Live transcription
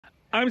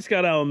I'm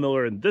Scott Allen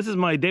Miller, and this is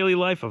my daily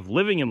life of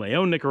living in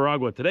León,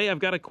 Nicaragua. Today, I've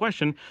got a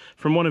question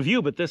from one of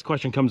you, but this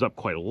question comes up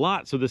quite a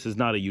lot, so this is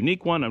not a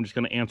unique one. I'm just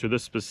going to answer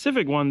this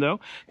specific one,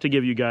 though, to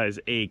give you guys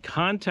a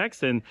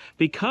context. And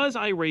because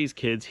I raise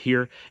kids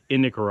here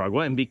in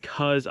Nicaragua, and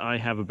because I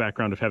have a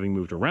background of having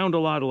moved around a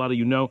lot of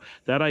you know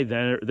that I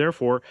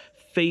therefore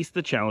face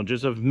the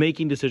challenges of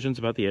making decisions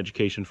about the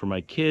education for my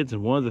kids.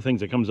 And one of the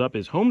things that comes up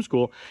is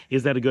homeschool.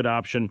 Is that a good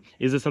option?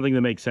 Is it something that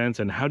makes sense?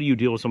 And how do you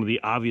deal with some of the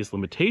obvious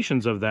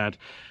limitations of that?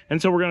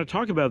 And so we're going to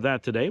talk about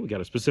that today. We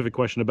got a specific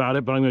question about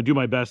it, but I'm going to do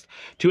my best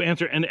to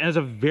answer. And as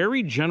a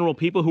very general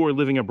people who are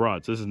living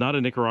abroad, so this is not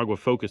a Nicaragua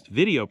focused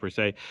video per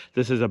se.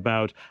 This is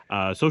about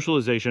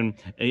socialization,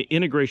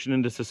 integration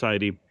into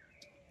society,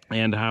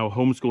 and how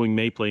homeschooling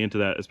may play into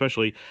that,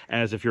 especially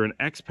as if you're an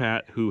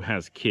expat who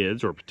has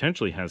kids or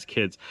potentially has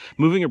kids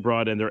moving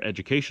abroad, and their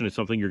education is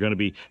something you're going to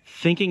be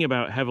thinking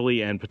about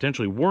heavily and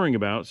potentially worrying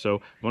about. So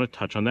I want to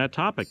touch on that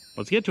topic.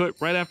 Let's get to it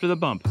right after the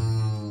bump.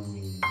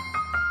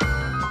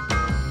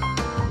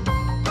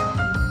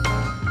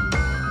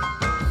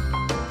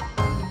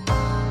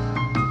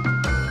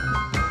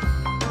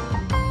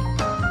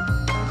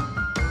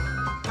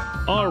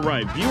 All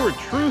right, viewer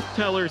Truth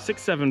Teller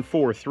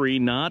 6743,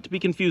 not to be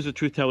confused with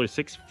Truth Teller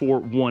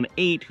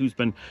 6418, who's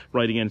been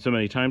writing in so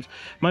many times.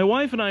 My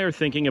wife and I are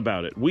thinking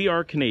about it. We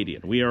are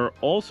Canadian. We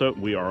also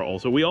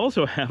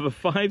have a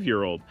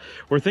 5-year-old.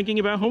 We're thinking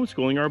about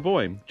homeschooling our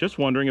boy. Just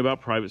wondering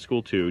about private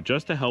school too,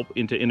 just to help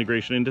into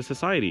integration into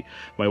society.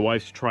 My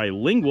wife's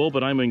trilingual,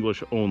 but I'm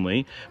English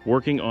only,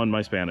 working on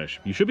my Spanish.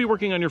 You should be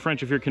working on your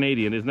French if you're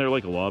Canadian. Isn't there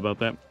like a law about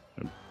that?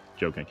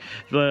 Joking.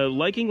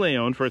 Liking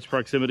León for its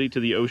proximity to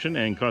the ocean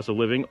and cost of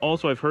living.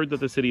 Also, I've heard that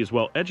the city is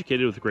well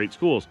educated with great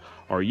schools.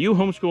 Are you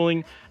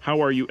homeschooling?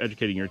 How are you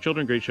educating your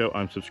children? Great show.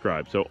 I'm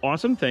subscribed. So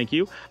awesome. Thank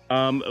you.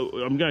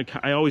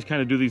 I always kind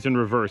of do these in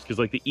reverse because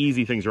like the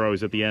easy things are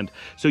always at the end.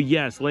 So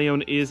yes,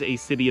 León is a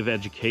city of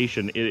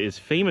education. It is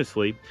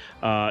famously,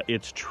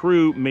 its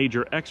true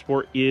major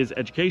export is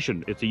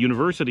education. It's a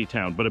university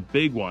town, but a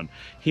big one.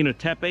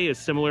 Jinotepe is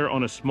similar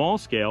on a small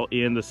scale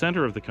in the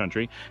center of the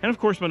country. And of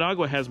course,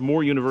 Managua has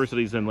more universities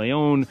than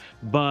León,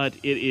 but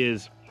it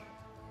is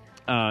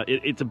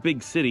it's a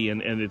big city,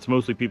 and it's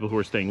mostly people who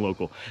are staying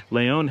local.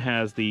 León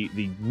has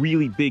the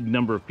really big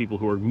number of people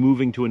who are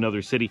moving to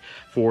another city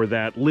for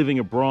that living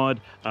abroad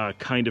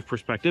kind of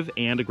perspective,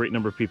 and a great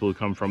number of people who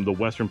come from the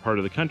western part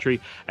of the country.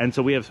 And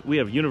so we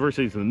have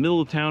universities in the middle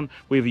of town.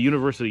 We have a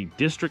university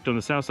district on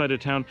the south side of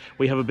town.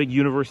 We have a big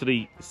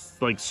university,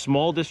 like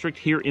small district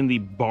here in the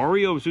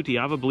barrio of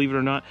Sutiaba, believe it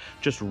or not,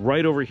 just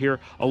right over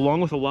here,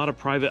 along with a lot of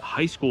private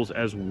high schools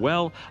as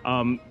well.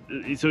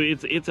 So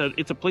it's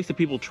a place that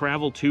people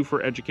travel to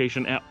for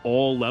education at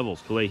all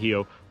levels,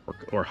 colegio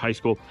or high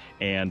school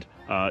and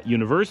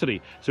university.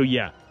 So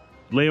yeah,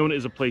 León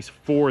is a place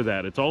for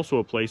that. It's also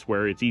a place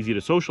where it's easy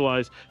to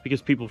socialize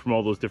because people from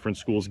all those different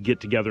schools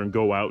get together and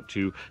go out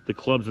to the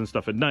clubs and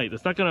stuff at night.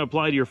 That's not going to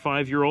apply to your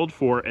 5-year-old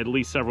for at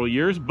least several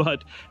years,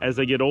 but as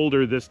they get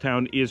older, this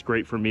town is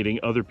great for meeting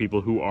other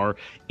people who are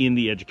in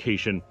the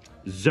education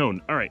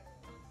zone. All right.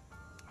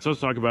 So let's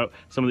talk about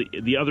some of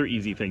the other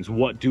easy things.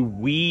 What do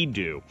we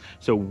do?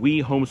 So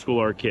we homeschool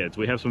our kids.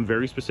 We have some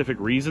very specific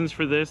reasons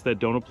for this that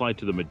don't apply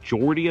to the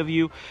majority of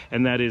you,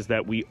 and that is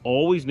that we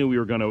always knew we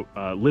were going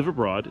to live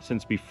abroad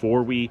since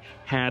before we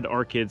had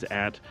our kids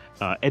at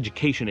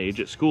education age,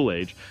 at school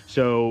age.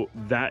 So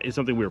that is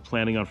something we were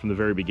planning on from the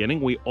very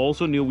beginning. We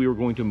also knew we were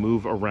going to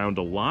move around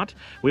a lot.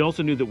 We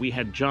also knew that we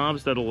had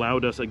jobs that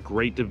allowed us a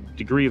great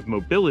degree of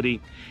mobility,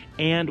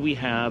 and we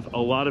have a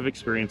lot of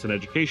experience in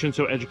education,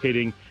 so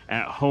educating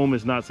at home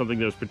is not something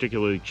that was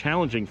particularly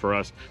challenging for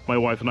us. My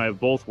wife and I have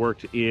both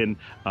worked in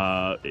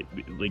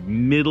like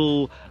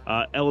middle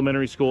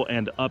elementary school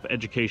and up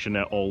education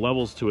at all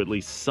levels to at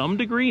least some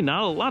degree.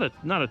 Not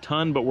a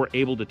ton, but we're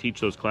able to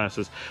teach those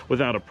classes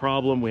without a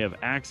problem. We have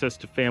access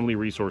to family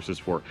resources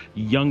for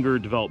younger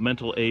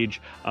developmental age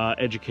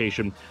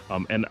education,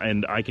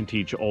 and I can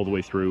teach all the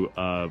way through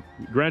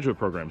graduate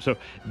programs. So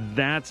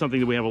that's something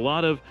that we have a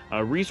lot of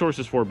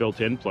resources for built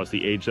in, plus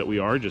the age that we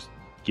are just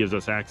gives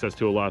us access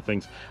to a lot of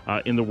things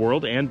in the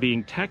world. And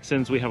being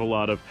Texans, we have a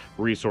lot of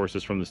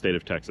resources from the state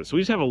of Texas. So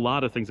we just have a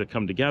lot of things that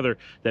come together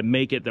that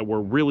make it that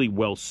we're really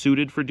well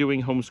suited for doing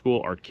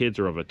homeschool. Our kids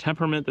are of a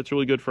temperament that's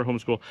really good for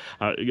homeschool.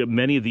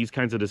 Many of these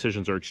kinds of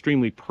decisions are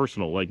extremely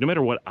personal. Like no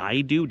matter what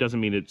I do doesn't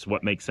mean it's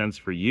what makes sense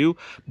for you,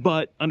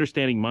 but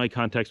understanding my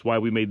context, why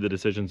we made the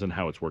decisions and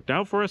how it's worked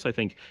out for us, I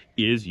think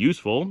is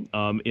useful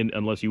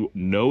unless you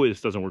know this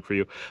doesn't work for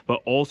you.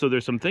 But also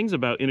there's some things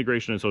about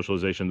integration and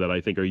socialization that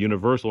I think are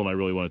universal, and I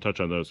really want to touch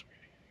on those.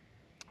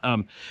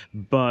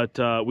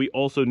 But we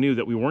also knew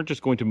that we weren't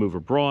just going to move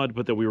abroad,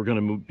 but that we were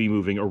going to be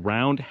moving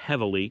around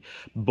heavily,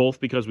 both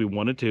because we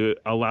wanted to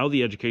allow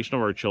the education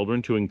of our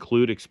children to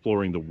include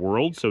exploring the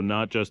world. So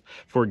not just,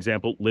 for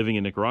example, living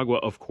in Nicaragua,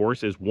 of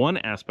course, is one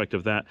aspect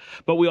of that,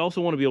 but we also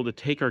want to be able to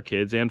take our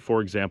kids and, for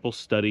example,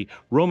 study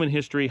Roman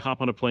history,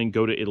 hop on a plane,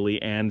 go to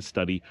Italy, and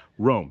study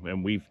Rome.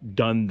 And we've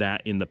done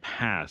that in the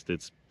past.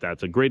 It's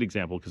that's a great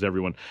example because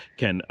everyone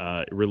can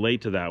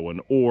relate to that one,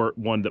 or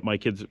one that my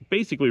kids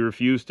basically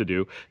refuse to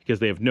do because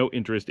they have no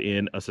interest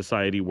in a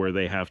society where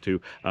they have to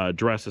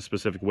dress a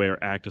specific way or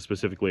act a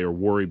specific way or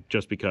worry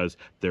just because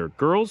they're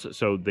girls.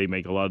 So they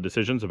make a lot of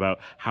decisions about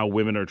how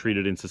women are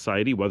treated in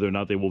society, whether or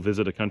not they will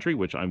visit a country,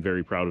 which I'm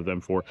very proud of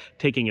them for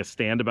taking a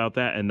stand about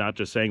that and not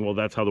just saying, well,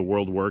 that's how the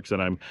world works,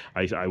 and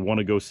I want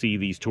to go see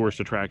these tourist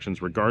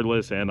attractions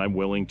regardless, and I'm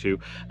willing to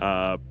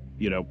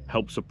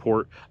help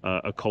support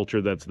a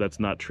culture that's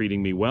not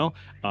treating me well.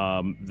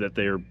 That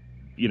they're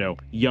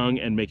young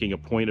and making a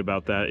point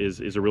about that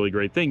is a really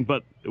great thing.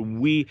 But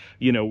we,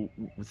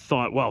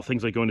 thought, well,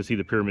 things like going to see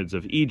the pyramids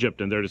of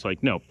Egypt, and they're just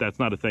like, no, that's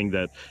not a thing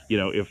that,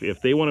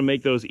 if they want to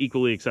make those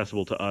equally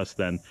accessible to us,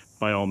 then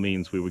by all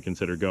means we would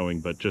consider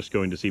going. But just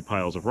going to see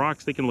piles of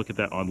rocks, they can look at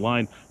that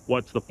online.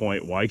 What's the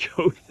point? Why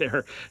go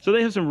there? So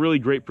they have some really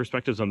great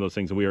perspectives on those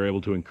things, and we are able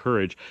to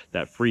encourage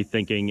that free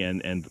thinking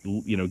and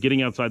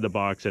getting outside the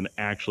box and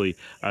actually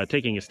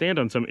taking a stand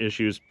on some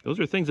issues. Those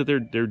are things that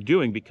they're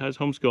doing because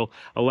homeschool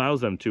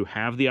allows them to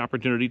have the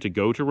opportunity to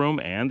go to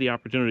Rome and the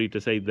opportunity to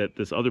say that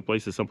this other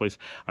place is someplace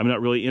I'm not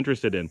really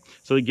interested in.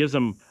 So it gives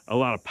them a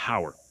lot of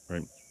power,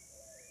 right?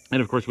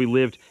 And of course, we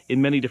lived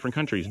in many different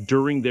countries.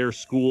 During their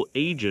school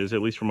ages,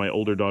 at least for my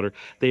older daughter,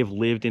 they have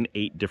lived in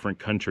 8 different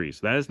countries.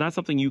 That is not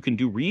something you can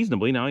do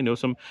reasonably. Now, I know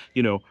some,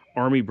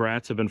 Army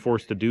brats have been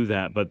forced to do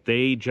that, but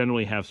they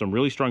generally have some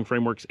really strong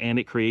frameworks, and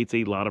it creates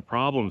a lot of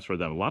problems for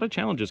them. A lot of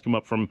challenges come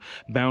up from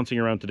bouncing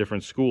around to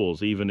different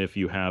schools. Even if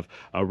you have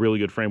a really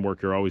good framework,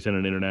 you're always in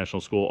an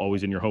international school,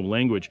 always in your home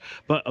language.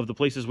 But of the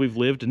places we've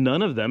lived,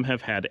 none of them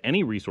have had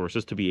any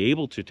resources to be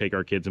able to take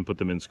our kids and put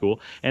them in school.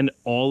 And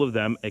all of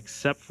them,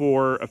 except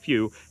for a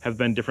few, have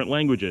been different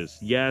languages.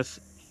 Yes,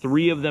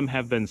 3 of them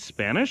have been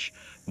Spanish,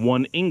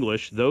 1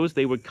 English. Those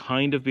they would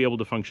kind of be able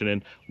to function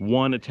in.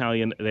 1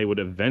 Italian they would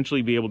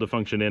eventually be able to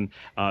function in.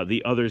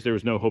 The others, there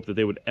was no hope that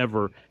they would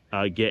ever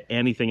get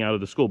anything out of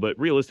the school. But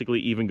realistically,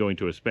 even going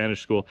to a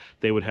Spanish school,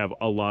 they would have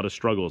a lot of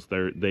struggles.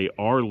 They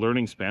are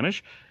learning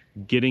Spanish.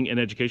 Getting an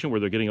education where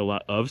they're getting a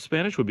lot of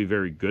Spanish would be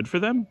very good for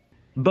them.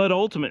 But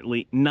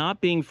ultimately,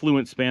 not being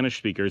fluent Spanish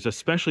speakers,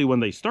 especially when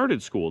they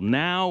started school,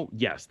 now,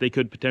 yes, they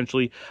could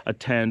potentially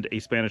attend a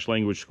Spanish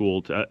language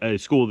school, a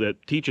school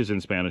that teaches in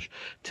Spanish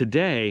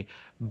today.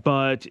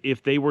 But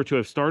if they were to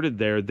have started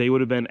there, they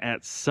would have been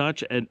at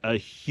such a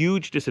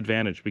huge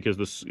disadvantage because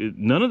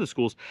none of the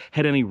schools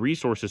had any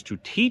resources to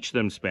teach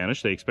them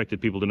Spanish. They expected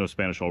people to know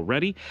Spanish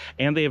already,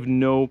 and they have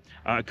no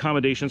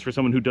accommodations for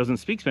someone who doesn't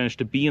speak Spanish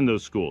to be in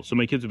those schools. So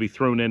my kids would be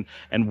thrown in,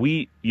 and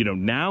we,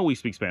 now we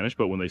speak Spanish,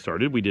 but when they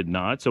started, we did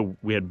not. So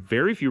we had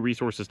very few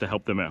resources to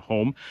help them at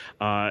home.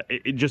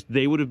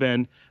 They would have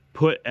been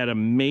put at a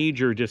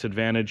major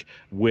disadvantage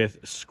with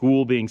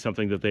school being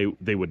something that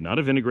they would not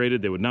have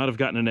integrated. They would not have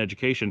gotten an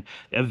education.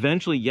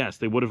 Eventually, yes,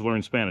 they would have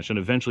learned Spanish, and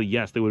eventually,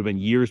 yes, they would have been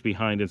years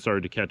behind and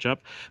started to catch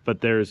up.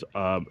 But there's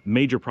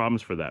major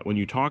problems for that. When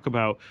you talk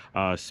about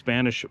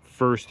Spanish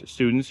first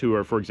students who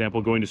are, for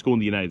example, going to school in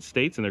the United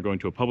States and they're going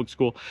to a public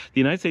school, the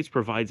United States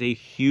provides a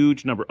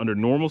huge number, under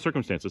normal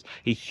circumstances,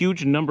 a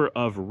huge number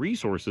of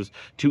resources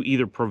to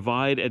either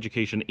provide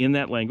education in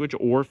that language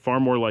or, far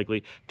more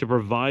likely, to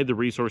provide the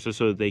resources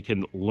so that they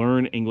can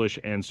learn English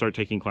and start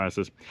taking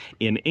classes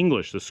in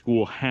English. The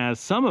school has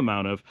some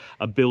amount of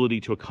ability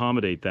to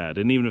accommodate that.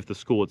 And even if the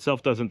school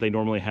itself doesn't, they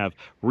normally have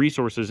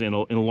resources in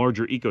a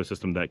larger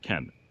ecosystem that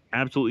can.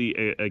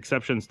 Absolutely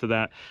exceptions to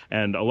that,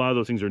 and a lot of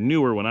those things are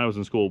newer. When I was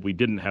in school, we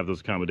didn't have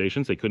those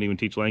accommodations. They couldn't even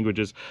teach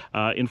languages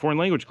in foreign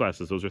language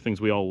classes. Those are things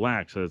we all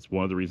lack. So that's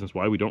one of the reasons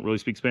why we don't really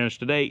speak Spanish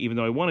today, even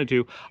though I wanted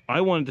to. I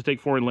wanted to take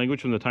foreign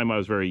language from the time I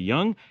was very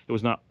young. It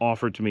was not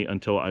offered to me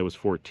until I was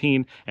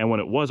 14, and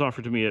when it was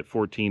offered to me at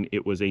 14,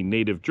 it was a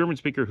native German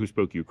speaker who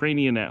spoke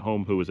Ukrainian at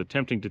home who was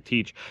attempting to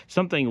teach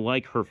something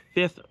like her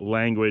 5th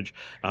language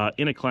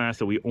in a class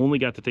that we only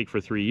got to take for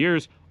 3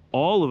 years.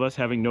 All of us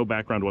having no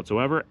background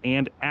whatsoever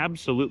and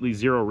absolutely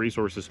zero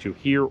resources to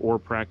hear or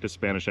practice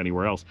Spanish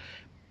anywhere else.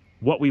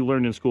 What we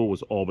learned in school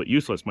was all but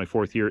useless. My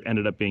 4th year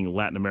ended up being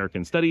Latin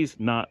American studies,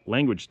 not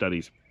language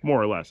studies,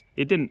 more or less.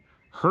 It didn't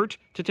hurt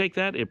to take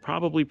that. It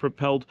probably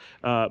propelled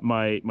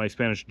my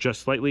Spanish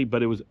just slightly,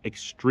 but it was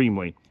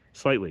extremely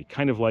slightly,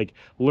 kind of like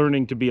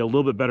learning to be a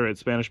little bit better at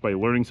Spanish by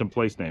learning some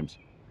place names.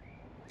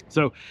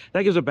 So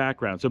that gives a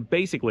background. So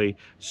basically,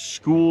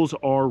 schools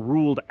are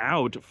ruled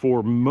out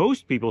for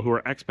most people who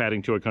are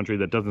expatting to a country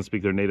that doesn't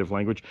speak their native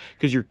language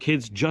because your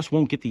kids just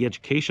won't get the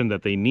education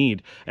that they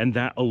need, and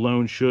that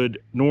alone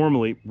should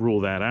normally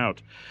rule that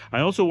out. I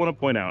also want to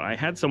point out, I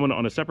had someone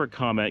on a separate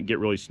comment get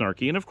really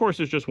snarky, and of course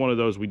it's just one of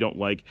those we don't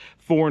like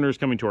foreigners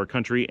coming to our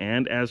country,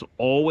 and as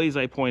always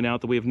I point out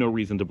that we have no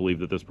reason to believe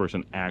that this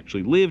person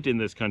actually lived in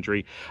this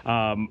country,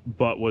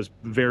 but was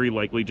very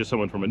likely just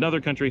someone from another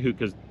country who,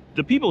 because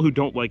the people who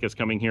don't like us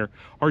coming here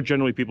are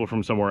generally people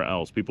from somewhere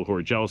else, people who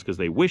are jealous because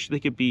they wish they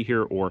could be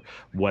here or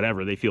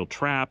whatever. They feel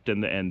trapped,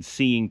 and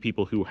seeing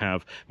people who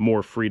have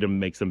more freedom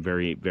makes them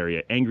very,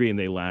 very angry, and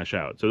they lash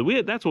out. So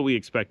that's what we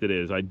expect it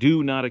is. I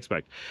do not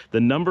expect the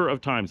number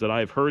of times that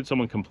I've heard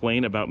someone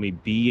complain about me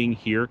being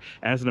here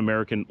as an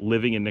American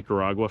living in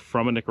Nicaragua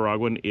from a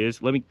Nicaraguan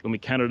is, let me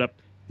count it up,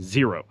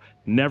 0.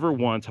 Never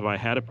once have I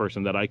had a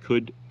person that I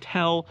could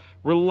tell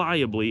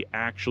reliably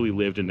actually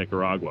lived in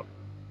Nicaragua.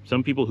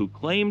 Some people who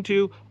claim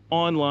to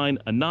online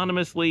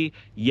anonymously,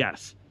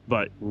 yes,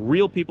 but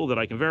real people that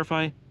I can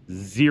verify,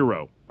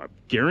 0. I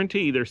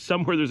guarantee there's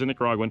a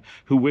Nicaraguan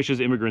who wishes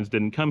immigrants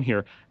didn't come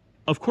here.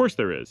 Of course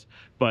there is,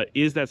 but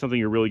is that something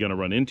you're really going to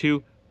run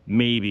into?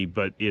 Maybe,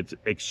 but it's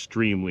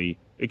extremely,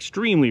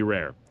 extremely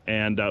rare.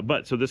 And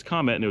so this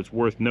comment, and it's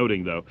worth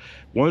noting though,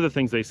 one of the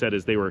things they said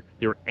is they were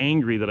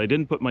angry that I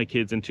didn't put my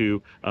kids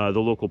into the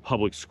local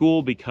public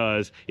school,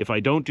 because if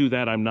I don't do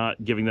that, I'm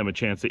not giving them a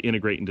chance to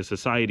integrate into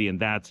society, and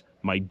that's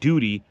my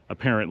duty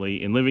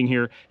apparently in living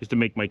here, is to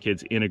make my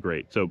kids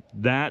integrate. So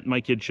that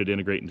my kids should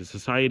integrate into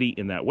society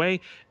in that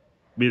way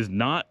is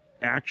not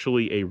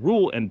actually a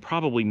rule, and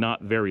probably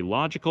not very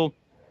logical.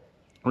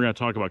 We're going to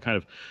talk about kind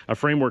of a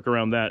framework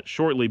around that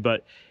shortly,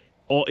 but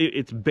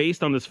it's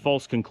based on this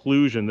false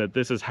conclusion that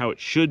this is how it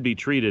should be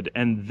treated,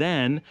 and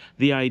then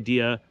the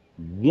idea,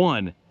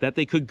 one, that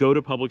they could go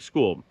to public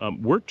school.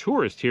 We're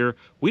tourists here.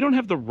 We don't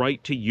have the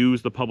right to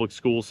use the public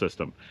school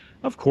system.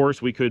 Of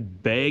course, we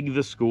could beg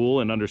the school,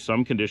 and under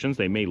some conditions,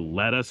 they may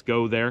let us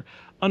go there.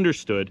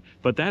 Understood,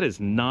 but that is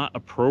not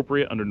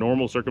appropriate under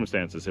normal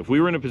circumstances. If we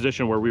were in a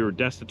position where we were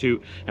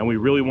destitute and we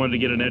really wanted to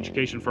get an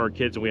education for our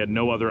kids and we had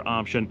no other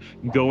option,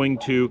 going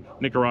to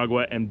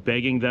Nicaragua and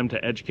begging them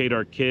to educate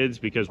our kids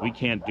because we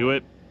can't do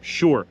it,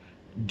 sure.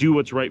 Do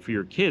what's right for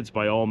your kids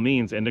by all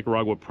means, and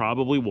Nicaragua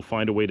probably will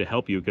find a way to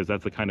help you because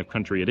that's the kind of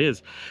country it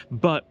is.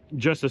 But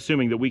just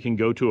assuming that we can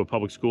go to a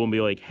public school and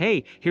be like,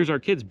 hey, here's our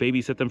kids,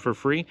 babysit them for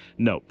free.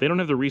 No, they don't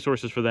have the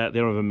resources for that. They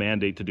don't have a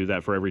mandate to do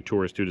that for every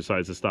tourist who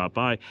decides to stop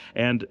by,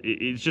 and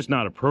it's just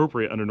not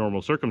appropriate under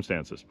normal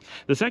circumstances.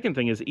 The second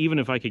thing is, even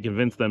if I could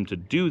convince them to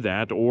do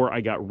that, or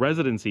I got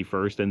residency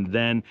first and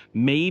then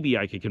maybe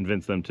I could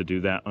convince them to do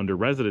that under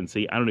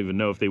residency, I don't even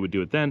know if they would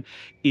do it then,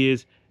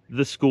 is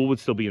the school would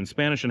still be in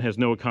Spanish and has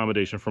no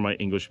accommodation for my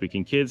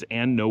English-speaking kids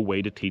and no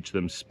way to teach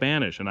them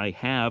Spanish. And I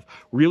have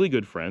really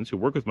good friends who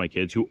work with my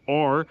kids who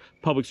are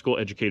public school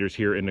educators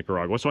here in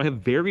Nicaragua. So I have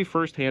very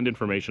first-hand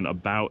information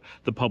about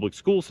the public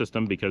school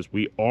system because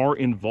we are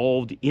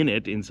involved in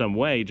it in some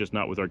way, just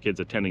not with our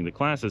kids attending the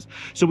classes.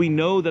 So we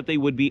know that they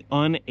would be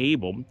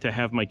unable to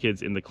have my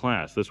kids in the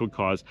class. This would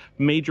cause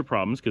major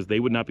problems because they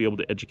would not be able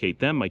to educate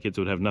them. My kids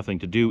would have nothing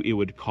to do. It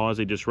would cause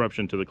a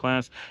disruption to the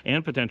class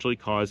and potentially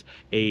cause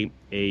a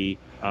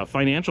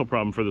financial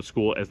problem for the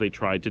school as they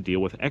tried to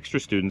deal with extra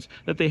students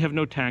that they have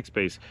no tax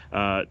base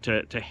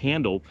to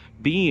handle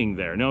being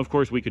there. Now, of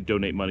course, we could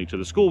donate money to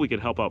the school, we could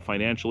help out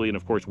financially, and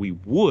of course we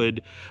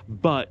would,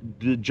 but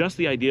just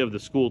the idea of the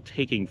school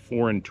taking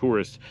foreign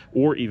tourists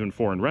or even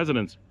foreign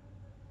residents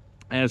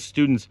as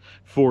students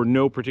for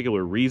no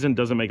particular reason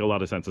doesn't make a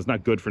lot of sense. It's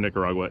not good for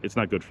Nicaragua. It's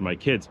not good for my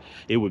kids.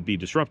 It would be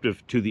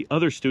disruptive to the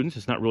other students.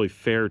 It's not really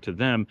fair to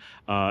them.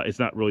 It's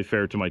not really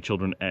fair to my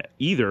children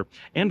either.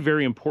 And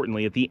very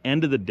importantly, at the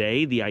end of the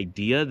day, the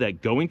idea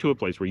that going to a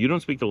place where you don't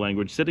speak the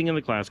language, sitting in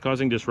the class,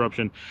 causing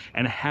disruption,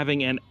 and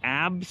having an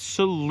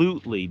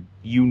absolutely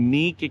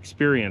unique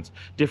experience,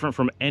 different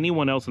from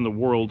anyone else in the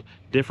world,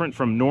 different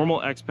from normal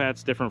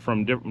expats, different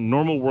from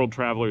normal world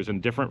travelers,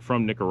 and different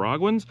from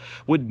Nicaraguans,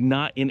 would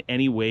not in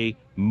any way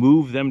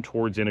move them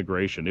towards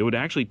integration. It would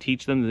actually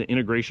teach them that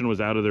integration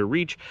was out of their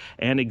reach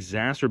and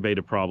exacerbate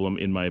a problem,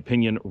 in my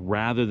opinion,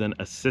 rather than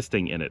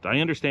assisting in it. I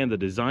understand the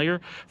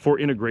desire for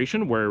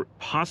integration where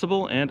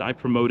possible, and I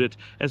promote it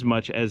as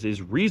much as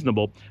is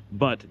reasonable,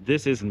 but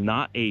this is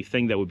not a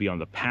thing that would be on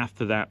the path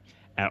to that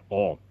at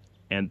all.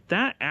 And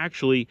that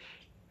actually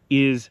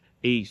is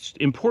a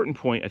important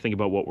point, I think,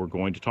 about what we're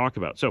going to talk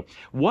about. So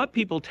what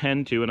people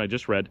tend to, and I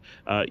just read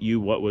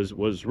what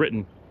was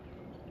written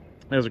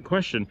as a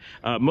question,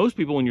 most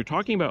people, when you're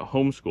talking about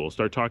homeschool,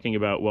 start talking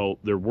about, well,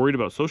 they're worried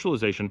about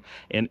socialization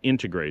and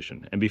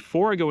integration. And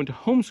before I go into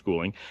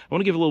homeschooling, I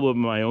want to give a little bit of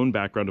my own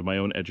background of my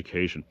own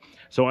education.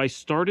 So I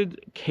started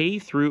K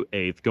through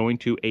 8th going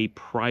to a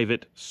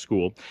private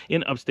school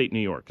in upstate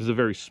New York. It's a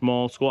very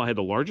small school. I had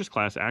the largest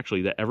class,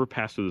 actually, that ever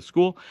passed through the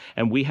school,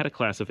 and we had a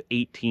class of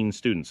 18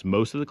 students.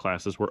 Most of the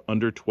classes were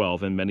under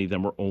 12, and many of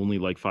them were only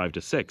like 5 to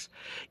 6.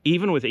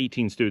 Even with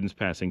 18 students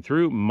passing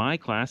through, my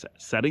class,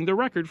 setting the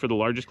record for the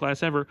largest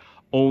class ever,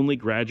 only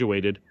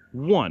graduated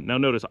 1. Now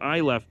notice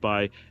I left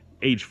by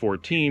age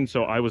 14,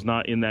 so I was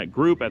not in that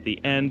group at the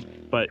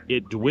end, but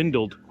it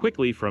dwindled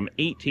quickly from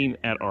 18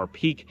 at our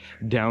peak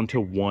down to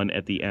 1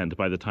 at the end.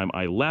 By the time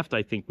I left,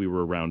 I think we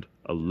were around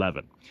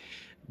 11.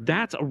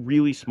 That's a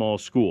really small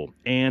school,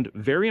 and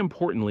very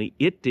importantly,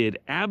 it did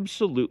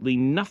absolutely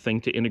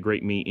nothing to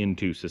integrate me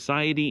into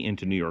society,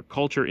 into New York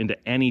culture, into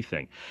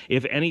anything.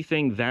 If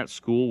anything, that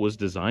school was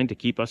designed to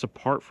keep us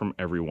apart from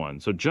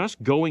everyone. So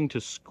just going to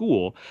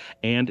school,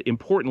 and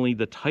importantly,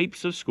 the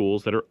types of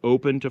schools that are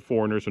open to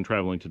foreigners when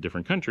traveling to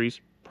different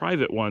countries,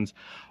 private ones,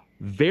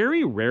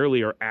 very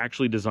rarely are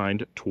actually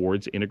designed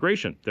towards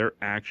integration. They're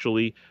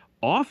actually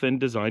often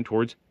designed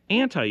towards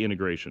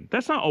anti-integration.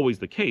 That's not always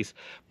the case,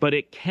 but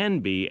it can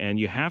be, and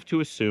you have to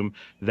assume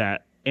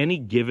that any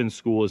given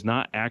school is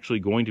not actually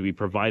going to be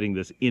providing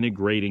this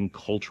integrating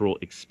cultural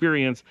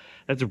experience.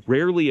 That's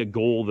rarely a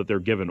goal that they're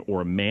given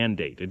or a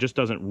mandate. It just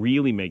doesn't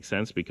really make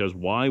sense, because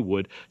why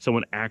would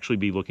someone actually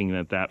be looking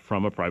at that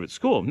from a private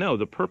school? No,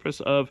 the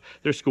purpose of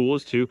their school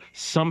is to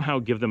somehow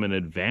give them an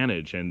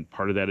advantage, and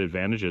part of that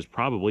advantage is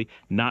probably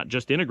not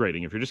just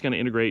integrating. If you're just going to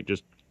integrate,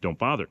 just don't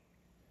bother.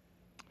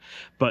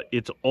 But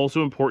it's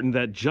also important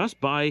that just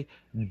by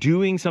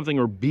doing something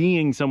or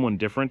being someone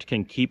different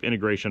can keep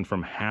integration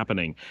from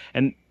happening.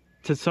 And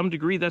to some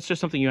degree, that's just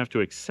something you have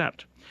to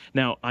accept.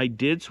 Now, I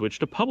did switch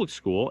to public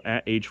school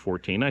at age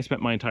 14. I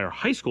spent my entire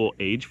high school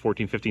age,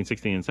 14, 15,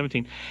 16, and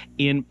 17,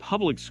 in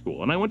public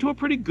school. And I went to a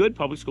pretty good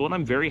public school, and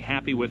I'm very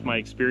happy with my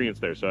experience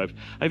there. So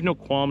I have no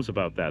qualms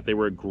about that. They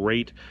were a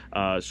great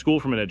school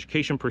from an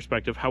education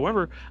perspective.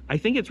 However, I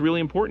think it's really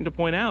important to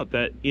point out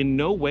that in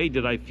no way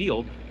did I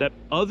feel that,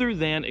 other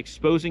than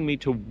exposing me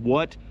to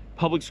what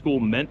public school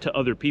meant to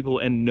other people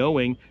and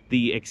knowing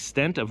the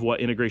extent of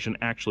what integration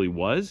actually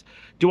was,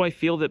 do I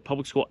feel that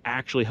public school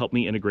actually helped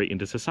me integrate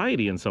into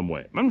society in some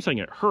way. I'm not saying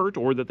it hurt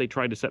or that they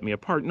tried to set me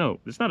apart. No,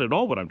 it's not at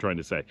all what I'm trying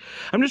to say.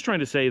 I'm just trying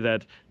to say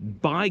that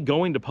by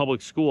going to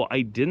public school,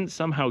 I didn't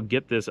somehow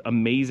get this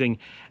amazing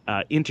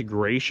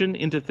integration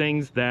into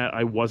things that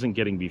I wasn't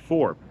getting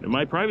before.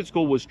 My private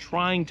school was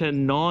trying to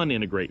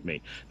non-integrate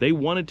me. They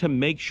wanted to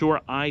make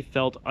sure I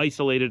felt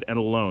isolated and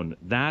alone.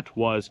 That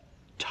was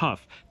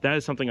tough. That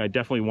is something I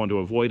definitely want to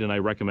avoid, and I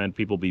recommend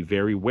people be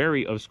very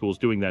wary of schools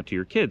doing that to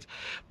your kids.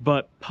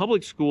 But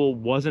public school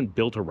wasn't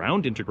built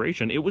around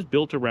integration. It was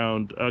built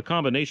around a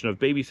combination of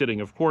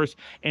babysitting, of course,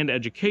 and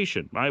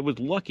education. I was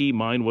lucky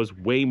mine was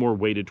way more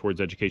weighted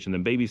towards education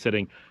than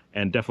babysitting,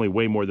 and definitely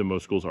way more than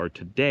most schools are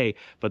today.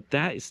 But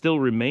that still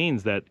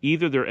remains that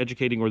either they're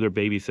educating or they're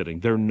babysitting.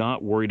 They're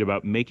not worried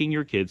about making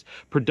your kids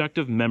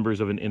productive members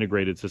of an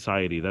integrated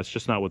society. That's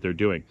just not what they're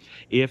doing.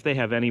 If they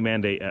have any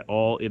mandate at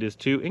all, it is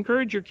to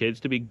encourage your kids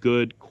to be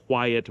good,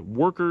 quiet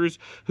workers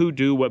who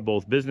do what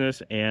both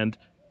business and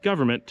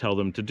government tell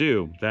them to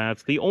do.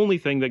 That's the only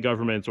thing that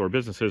governments or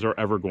businesses are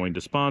ever going to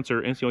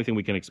sponsor, and it's the only thing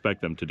we can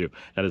expect them to do.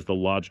 That is the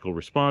logical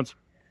response.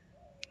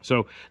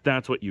 So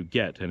that's what you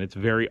get, and it's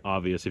very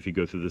obvious if you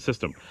go through the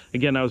system.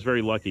 Again, I was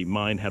very lucky.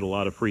 Mine had a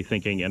lot of free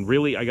thinking, and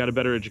really, I got a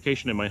better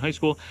education in my high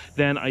school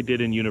than I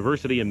did in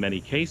university in many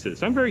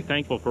cases. I'm very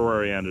thankful for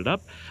where I ended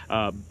up,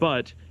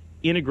 but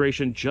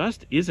integration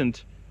just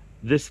isn't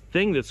this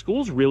thing that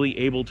school's really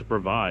able to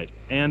provide.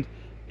 And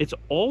it's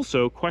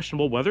also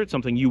questionable whether it's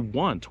something you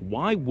want.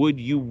 Why would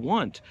you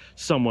want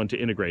someone to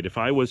integrate? If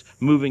I was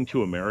moving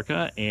to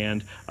America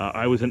and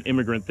I was an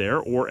immigrant there,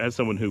 or as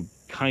someone who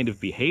kind of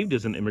behaved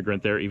as an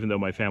immigrant there, even though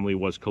my family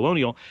was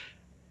colonial,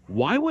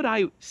 why would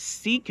I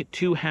seek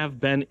to have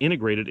been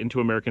integrated into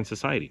American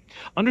society?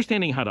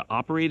 Understanding how to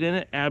operate in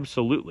it?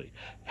 Absolutely.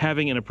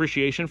 Having an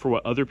appreciation for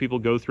what other people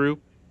go through?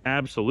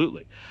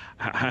 Absolutely.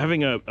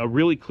 Having a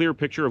really clear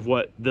picture of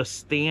what the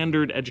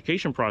standard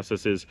education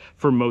process is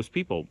for most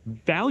people,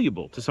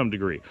 valuable to some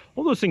degree.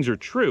 All those things are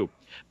true,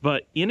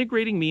 but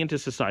integrating me into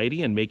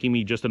society and making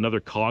me just another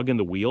cog in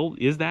the wheel,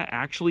 is that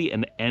actually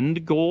an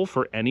end goal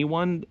for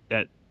anyone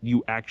that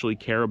you actually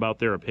care about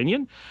their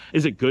opinion?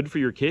 Is it good for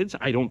your kids?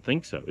 I don't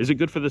think so. Is it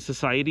good for the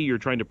society you're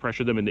trying to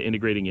pressure them into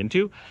integrating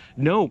into?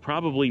 No,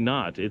 probably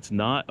not. It's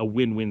not a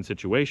win-win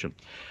situation.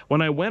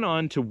 When I went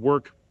on to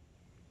work,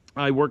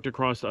 I worked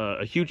across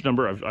a huge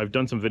number. I've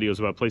done some videos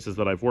about places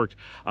that I've worked,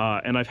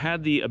 and I've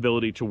had the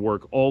ability to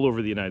work all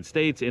over the United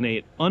States in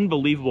an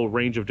unbelievable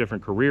range of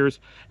different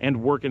careers,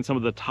 and work in some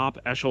of the top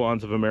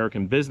echelons of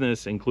American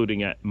business,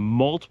 including at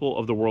multiple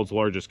of the world's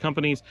largest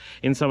companies,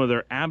 in some of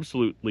their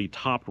absolutely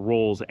top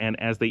roles, and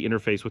as they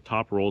interface with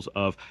top roles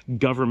of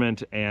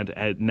government, and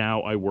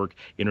now I work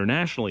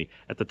internationally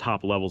at the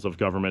top levels of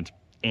government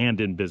and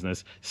in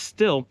business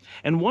still.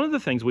 And one of the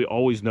things we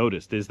always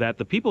noticed is that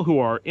the people who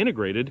are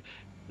integrated,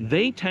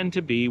 they tend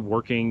to be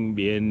working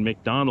in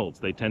McDonald's.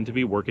 They tend to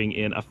be working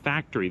in a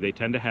factory. They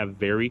tend to have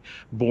very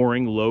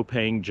boring,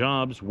 low-paying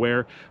jobs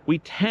where we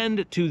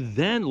tend to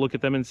then look at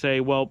them and say,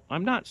 well,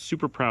 I'm not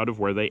super proud of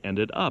where they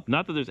ended up.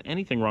 Not that there's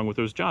anything wrong with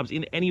those jobs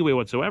in any way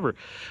whatsoever,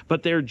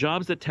 but they're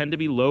jobs that tend to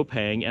be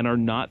low-paying and are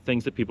not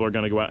things that people are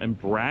going to go out and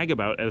brag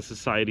about at a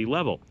society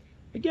level.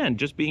 Again,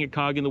 just being a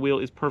cog in the wheel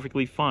is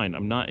perfectly fine.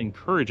 I'm not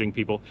encouraging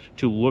people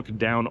to look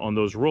down on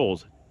those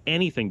roles.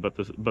 Anything but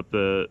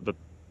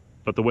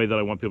the way that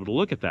I want people to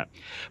look at that.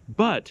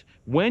 But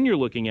when you're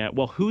looking at,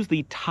 well, who's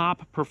the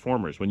top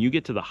performers? When you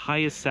get to the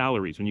highest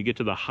salaries, when you get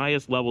to the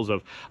highest levels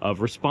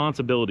of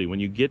responsibility, when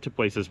you get to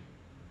places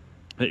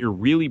that you're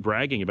really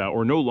bragging about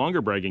or no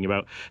longer bragging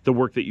about the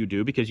work that you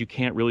do because you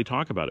can't really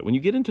talk about it. When you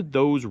get into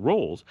those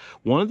roles,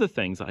 one of the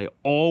things I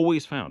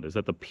always found is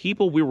that the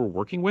people we were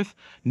working with,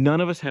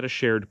 none of us had a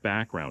shared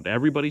background.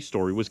 Everybody's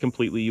story was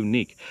completely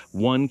unique.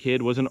 One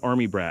kid was an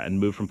army brat and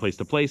moved from place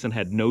to place and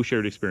had no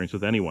shared experience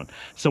with anyone.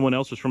 Someone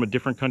else was from a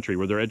different country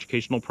where their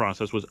educational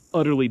process was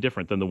utterly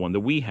different than the one that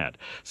we had.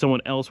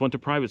 Someone else went to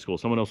private school.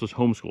 Someone else was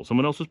homeschooled.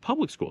 Someone else was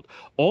public schooled.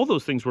 All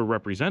those things were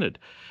represented.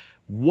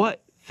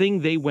 What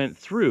thing they went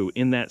through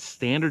in that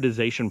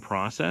standardization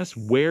process,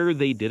 where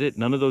they did it,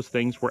 none of those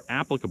things were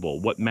applicable.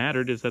 What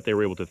mattered is that they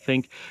were able to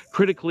think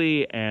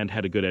critically and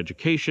had a good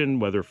education,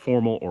 whether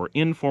formal or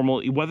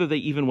informal, whether they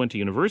even went to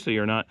university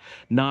or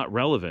not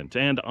relevant.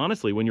 And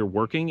honestly, when you're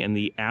working in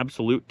the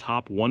absolute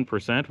top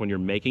 1%, when you're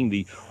making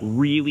the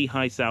really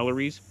high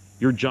salaries,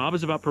 your job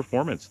is about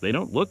performance. They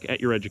don't look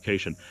at your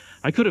education.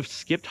 I could have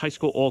skipped high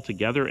school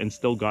altogether and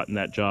still gotten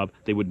that job.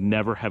 They would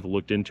never have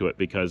looked into it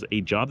because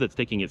a job that's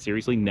taking it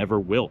seriously never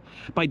will.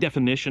 By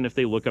definition, if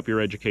they look up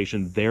your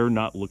education, they're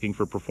not looking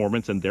for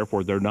performance, and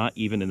therefore they're not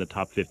even in the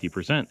top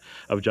 50%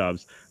 of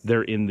jobs.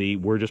 They're in the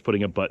we're just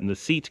putting a butt in the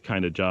seat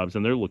kind of jobs,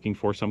 and they're looking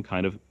for some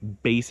kind of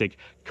basic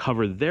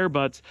cover their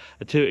butts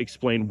to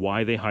explain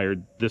why they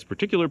hired this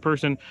particular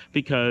person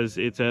because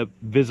it's a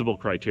visible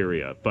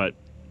criteria. But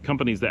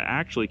companies that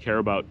actually care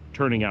about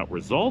turning out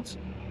results,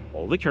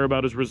 all they care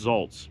about is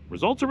results.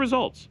 Results are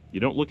results. You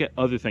don't look at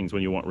other things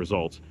when you want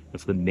results.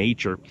 That's the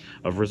nature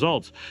of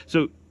results.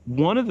 So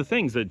one of the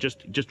things that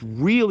just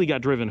really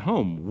got driven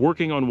home,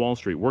 working on Wall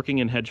Street, working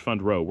in hedge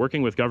fund row,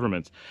 working with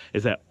governments,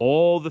 is that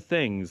all the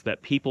things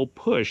that people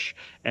push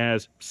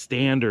as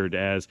standard,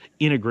 as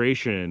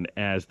integration,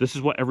 as this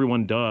is what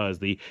everyone does,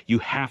 you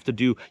have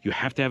to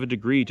have a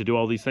degree to do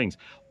all these things.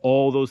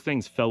 All those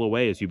things fell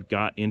away as you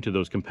got into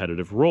those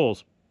competitive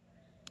roles.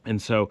 And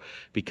so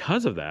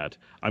because of that,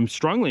 I'm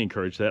strongly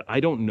encouraged that I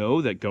don't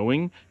know that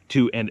going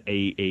to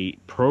a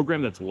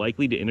program that's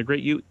likely to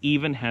integrate you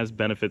even has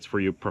benefits for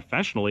you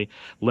professionally,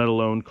 let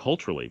alone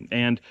culturally.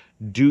 And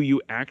do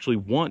you actually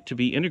want to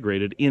be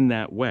integrated in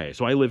that way?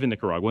 So I live in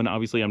Nicaragua, and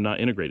obviously I'm not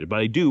integrated, but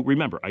I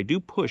do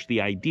push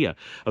the idea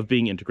of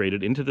being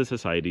integrated into the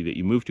society that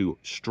you move to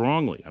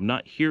strongly. I'm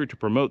not here to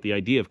promote the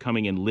idea of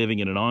coming and living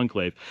in an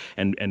enclave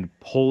and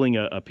pulling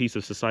a piece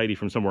of society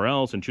from somewhere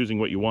else and choosing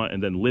what you want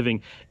and then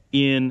living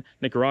in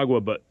Nicaragua,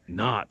 but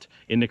not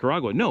in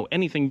Nicaragua. No,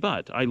 anything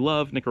but. I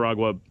love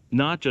Nicaragua,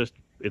 not just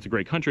it's a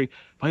great country,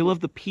 but I love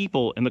the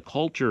people and the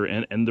culture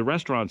and the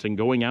restaurants and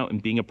going out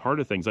and being a part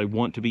of things. I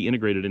want to be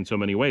integrated in so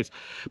many ways.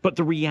 But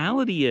the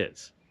reality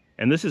is,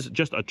 and this is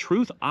just a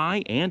truth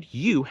I and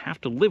you have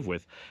to live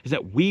with, is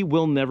that we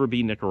will never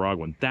be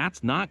Nicaraguan.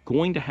 That's not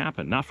going to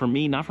happen. Not for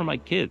me, not for my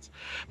kids.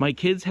 My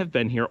kids have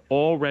been here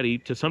already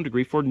to some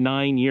degree for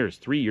 9 years,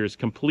 3 years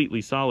completely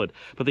solid.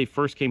 But they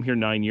first came here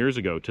 9 years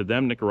ago. To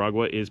them,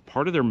 Nicaragua is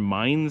part of their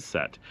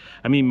mindset.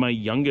 I mean, my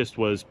youngest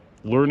was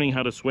learning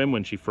how to swim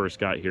when she first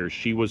got here.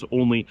 She was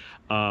only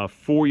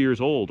 4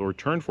 years old, or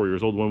turned 4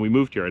 years old when we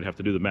moved here. I'd have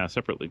to do the math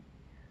separately.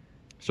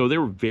 So they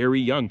were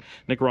very young.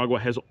 Nicaragua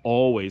has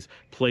always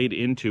played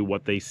into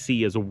what they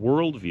see as a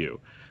worldview.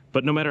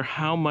 But no matter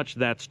how much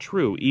that's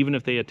true, even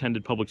if they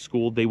attended public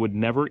school, they would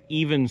never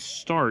even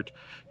start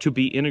to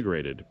be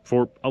integrated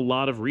for a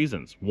lot of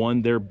reasons.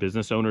 One, they're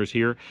business owners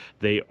here.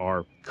 They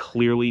are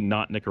clearly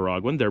not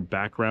Nicaraguan. Their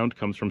background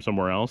comes from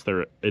somewhere else.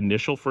 Their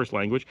initial first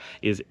language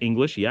is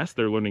English. Yes,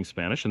 they're learning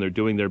Spanish, and they're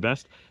doing their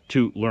best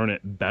to learn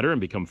it better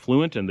and become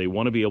fluent, and they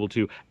want to be able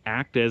to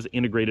act as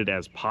integrated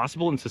as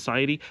possible in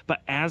society.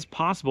 But as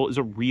possible is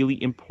a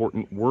really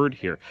important word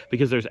here,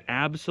 because there's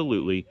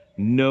absolutely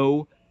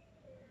no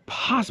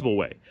possible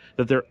way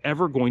that they're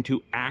ever going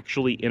to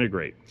actually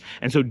integrate.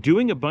 And so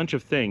doing a bunch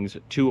of things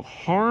to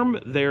harm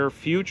their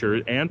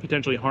future and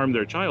potentially harm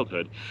their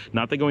childhood,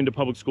 not that going to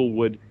public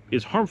school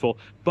is harmful,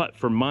 but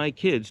for my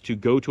kids to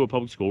go to a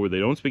public school where they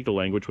don't speak the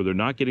language, where they're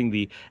not getting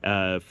the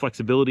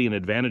flexibility and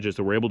advantages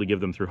that we're able to give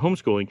them through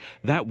homeschooling,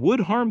 that would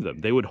harm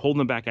them. They would hold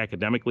them back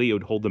academically. It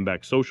would hold them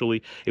back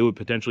socially. It would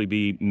potentially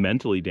be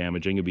mentally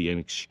damaging. It would be an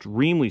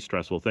extremely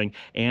stressful thing,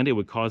 and it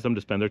would cause them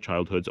to spend their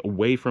childhoods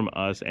away from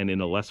us and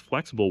in a less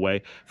flexible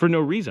way for no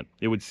reason.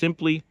 It would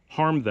simply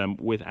harm them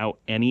without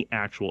any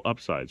actual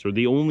upsides. Or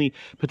the only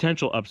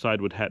potential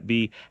upside would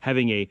be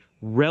having a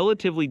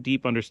relatively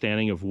deep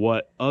understanding of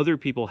what other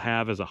people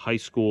have as a high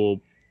school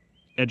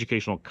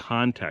educational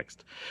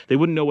context. They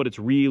wouldn't know what it's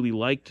really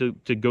like to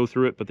go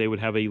through it, but they would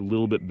have a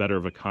little bit better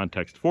of a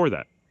context for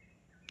that.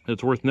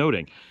 It's worth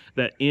noting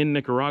that in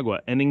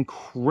Nicaragua, an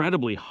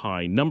incredibly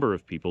high number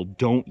of people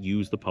don't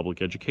use the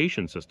public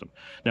education system.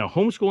 Now,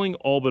 homeschooling,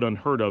 all but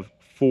unheard of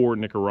for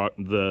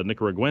the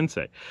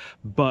Nicaraguense.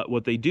 But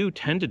what they do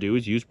tend to do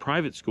is use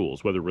private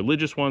schools, whether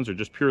religious ones or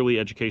just purely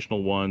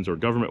educational ones or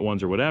government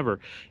ones or whatever.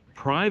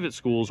 Private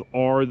schools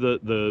are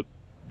the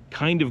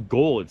kind of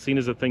goal. It's seen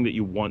as a thing that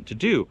you want to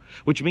do,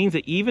 which means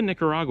that even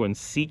Nicaraguans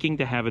seeking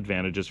to have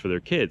advantages for their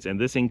kids, and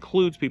this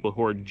includes people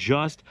who are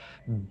just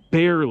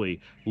barely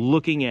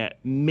looking at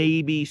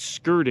maybe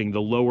skirting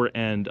the lower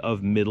end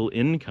of middle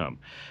income.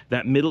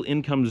 That middle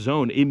income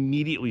zone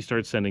immediately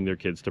starts sending their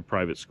kids to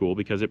private school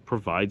because it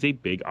provides a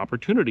big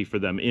opportunity for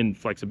them in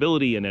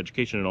flexibility and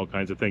education and all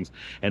kinds of things,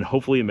 and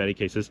hopefully in many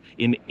cases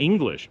in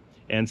English.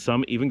 And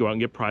some even go out and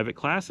get private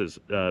classes.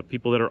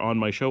 People that are on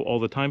my show all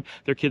the time,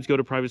 their kids go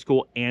to private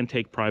school and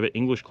take private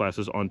English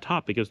classes on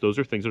top, because those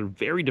are things that are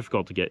very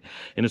difficult to get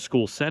in a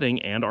school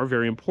setting and are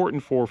very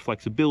important for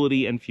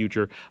flexibility and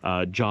future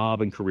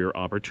job and career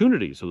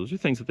opportunities. So those are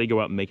things that they go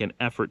out and make an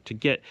effort to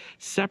get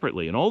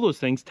separately. And all those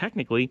things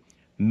technically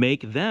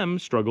make them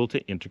struggle to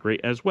integrate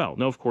as well.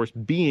 Now, of course,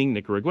 being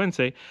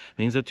Nicaraguense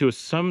means that to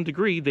some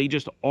degree, they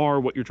just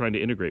are what you're trying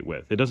to integrate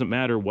with. It doesn't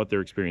matter what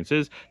their experience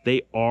is.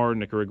 They are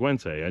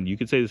Nicaraguense. And you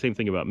could say the same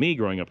thing about me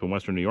growing up in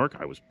Western New York.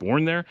 I was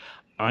born there.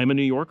 I'm a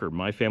New Yorker.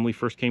 My family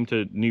first came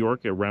to New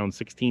York around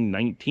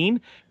 1619.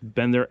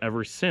 Been there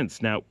ever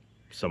since. Now,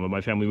 some of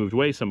my family moved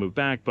away, some moved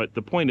back, but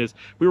the point is,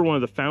 we were one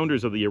of the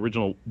founders of the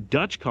original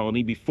Dutch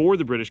colony before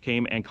the British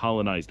came and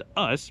colonized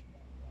us.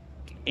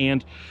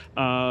 And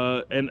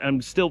I'm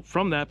still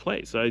from that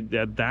place.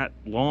 That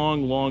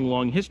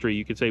long history.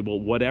 You could say, well,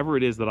 whatever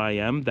it is that I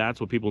am, that's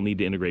what people need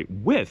to integrate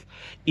with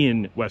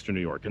in Western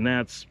New York, and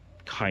that's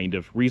kind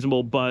of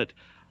reasonable. But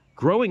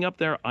growing up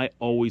there, I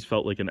always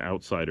felt like an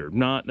outsider.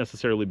 Not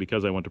necessarily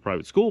because I went to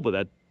private school, but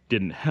that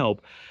didn't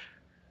help.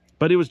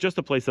 But it was just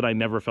a place that I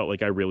never felt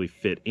like I really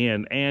fit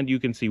in. And you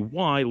can see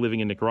why, living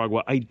in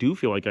Nicaragua, I do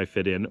feel like I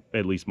fit in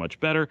at least much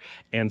better.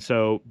 And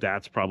so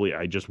that's probably,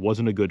 I just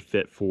wasn't a good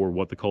fit for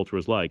what the culture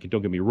was like.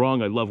 Don't get me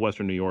wrong, I love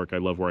Western New York. I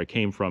love where I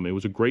came from. It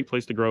was a great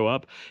place to grow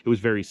up. It was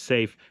very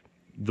safe.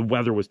 The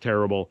weather was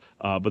terrible,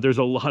 but there's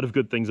a lot of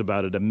good things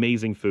about it.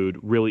 Amazing food,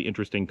 really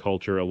interesting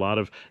culture, a lot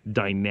of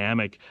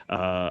dynamic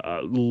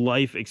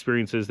life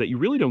experiences that you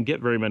really don't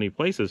get very many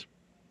places.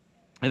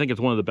 I think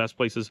it's one of the best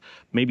places,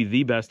 maybe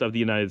the best of the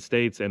United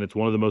States, and it's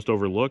one of the most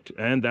overlooked.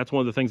 And that's one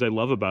of the things I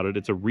love about it.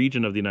 It's a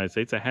region of the United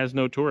States that has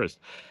no tourists.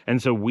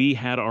 And so we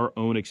had our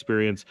own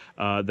experience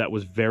that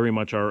was very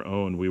much our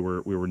own. We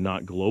were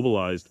not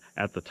globalized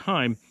at the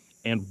time.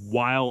 And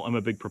while I'm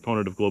a big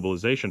proponent of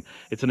globalization,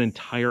 it's an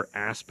entire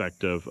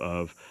aspect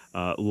of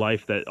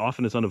life that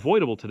often is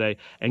unavoidable today.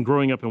 And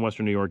growing up in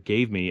Western New York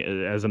gave me,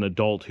 as an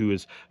adult who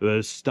is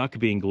stuck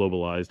being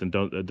globalized and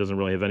doesn't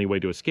really have any way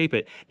to escape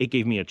it, it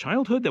gave me a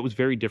childhood that was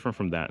very different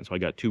from that. And so I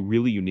got two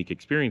really unique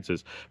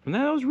experiences from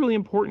that. That was really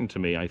important to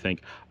me, I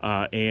think.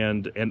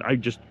 And I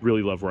just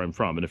really love where I'm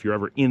from. And if you're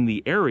ever in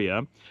the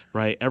area,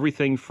 right,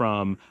 everything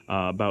from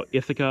about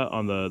Ithaca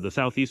on the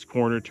southeast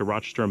corner to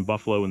Rochester and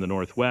Buffalo in the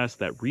northwest,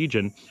 that region,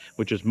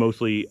 which is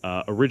mostly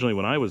originally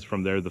when I was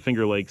from there, the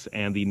Finger Lakes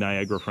and the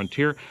Niagara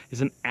frontier,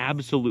 is an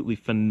absolutely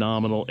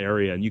phenomenal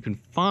area. And you can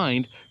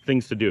find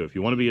things to do. If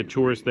you want to be a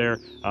tourist there,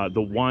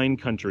 the wine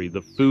country,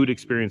 the food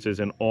experiences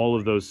in all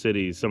of those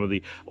cities, some of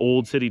the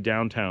old city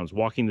downtowns,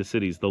 walking the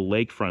cities, the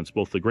lakefronts,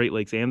 both the Great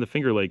Lakes and the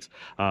Finger Lakes,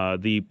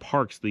 the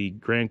parks, the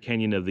Grand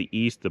Canyon of the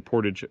East, the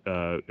Portage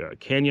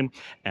Canyon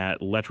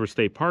at Letcher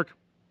State Park,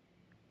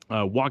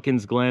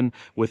 Watkins Glen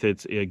with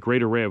its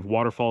great array of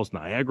waterfalls,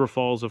 Niagara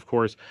Falls, of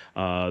course,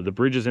 the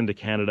bridges into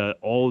Canada,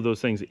 all of those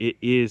things. It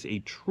is a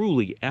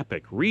truly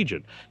epic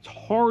region. It's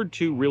hard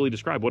to really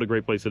describe what a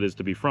great place it is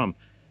to be from.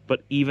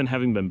 But even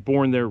having been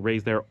born there,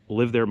 raised there,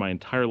 lived there my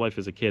entire life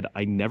as a kid,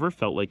 I never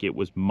felt like it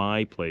was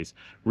my place,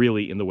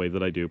 really, in the way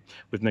that I do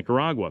with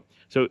Nicaragua.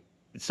 So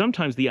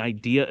sometimes the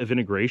idea of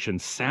integration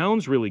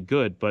sounds really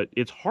good, but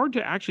it's hard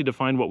to actually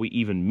define what we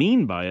even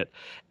mean by it.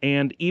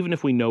 And even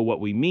if we know what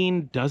we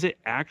mean, does it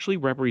actually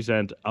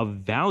represent a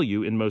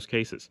value in most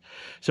cases?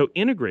 So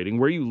integrating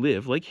where you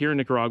live, like here in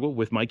Nicaragua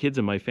with my kids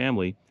and my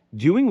family,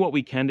 doing what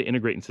we can to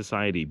integrate in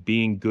society,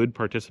 being good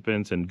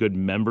participants and good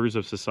members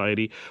of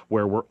society,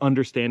 where we're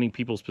understanding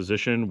people's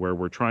position, where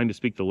we're trying to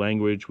speak the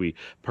language, we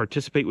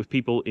participate with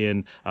people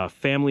in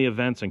family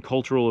events and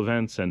cultural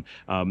events, and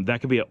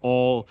that could be at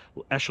all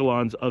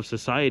echelons of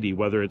society,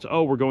 whether it's,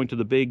 oh, we're going to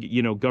the big,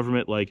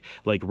 government like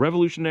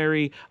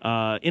Revolutionary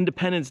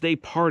Independence Day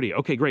party.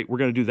 Okay, great, we're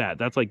going to do that.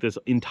 That's like this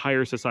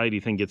entire society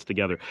thing gets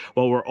together.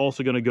 Well, we're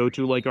also going to go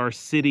to like our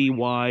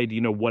city-wide,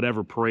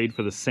 whatever parade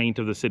for the saint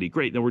of the city.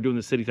 Great, then we're doing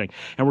the city thing.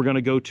 And we're going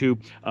to go to,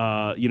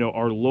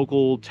 our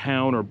local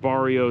town or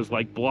barrios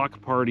like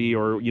block party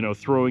or,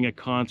 throwing a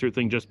concert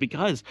thing just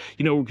because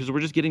we're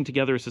just getting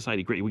together as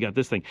society. Great, we got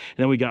this thing.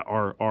 And then we got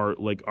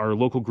our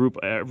local group.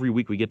 Every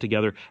week we get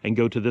together and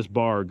go to this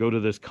bar, go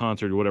to this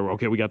concert or whatever.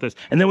 Okay, we got this.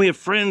 And then we have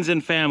friends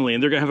and family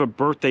and they're going to have a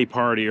birthday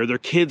party or their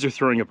kids are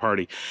throwing a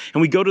party.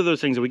 And we go to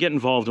those things and we get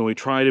involved and we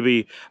try to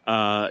be,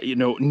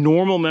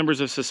 normal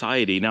members of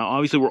society. Now,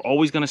 obviously, we're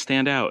always going to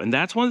stand out. And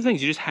that's one of the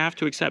things you just have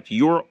to accept.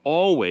 You're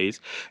always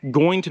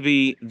going to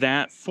be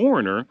that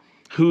foreigner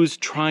who's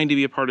trying to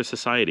be a part of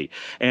society.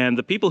 And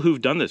the people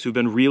who've done this, who've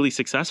been really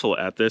successful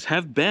at this,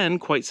 have been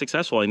quite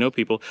successful. I know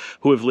people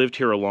who have lived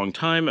here a long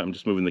time. I'm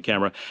just moving the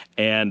camera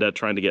and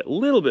trying to get a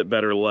little bit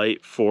better light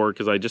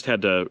because I just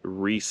had to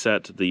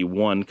reset the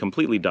one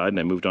completely died and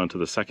I moved on to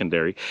the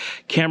secondary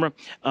camera.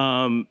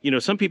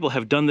 Some people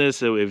have done this,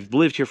 they've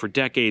lived here for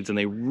decades, and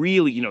they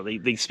really,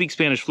 they speak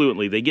Spanish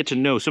fluently. They get to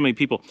know so many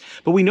people.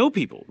 But we know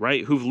people,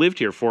 right, who've lived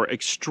here for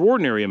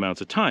extraordinary amounts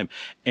of time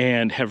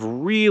and have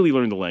really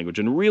learned the language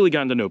and really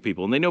gotten to know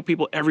people, and they know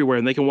people everywhere,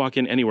 and they can walk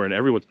in anywhere, and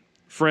everyone's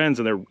friends,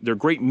 and they're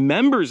great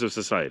members of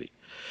society.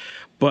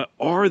 But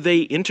are they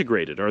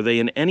integrated? Are they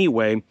in any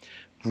way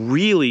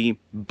really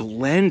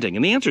blending?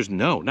 And the answer is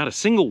no, not a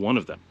single one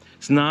of them.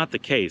 It's not the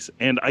case.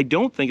 And I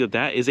don't think that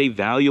that is a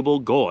valuable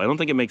goal. I don't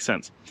think it makes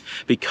sense,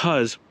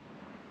 because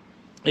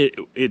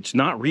it's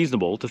not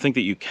reasonable to think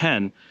that you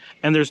can,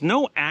 and there's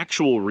no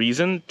actual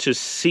reason to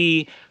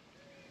see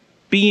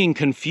being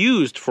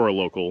confused for a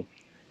local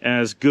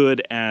as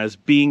good as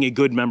being a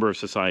good member of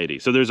society.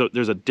 So there's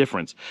a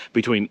difference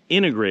between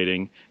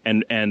integrating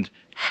and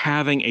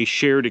having a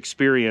shared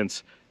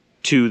experience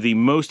to the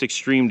most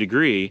extreme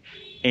degree,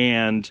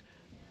 and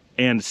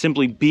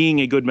simply being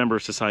a good member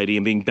of society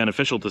and being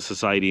beneficial to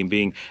society and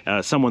being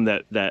someone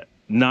that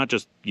not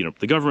just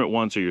the government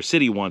wants or your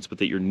city wants, but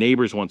that your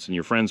neighbors wants and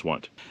your friends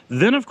want.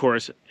 Then, of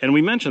course, and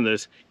we mentioned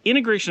this,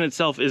 integration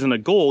itself isn't a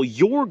goal.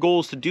 Your goal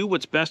is to do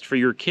what's best for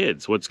your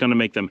kids, what's going to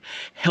make them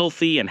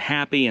healthy and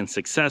happy and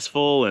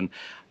successful. And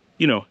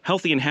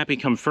healthy and happy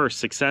come first.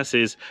 Success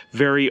is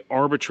very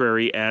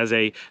arbitrary as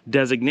a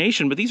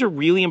designation, but these are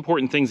really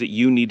important things that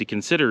you need to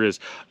consider.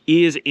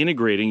 Is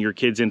integrating your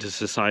kids into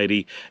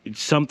society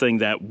something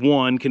that,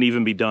 one, can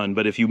even be done,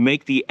 but if you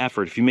make the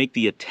effort, if you make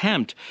the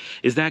attempt,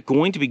 is that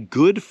going to be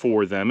good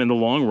for them in the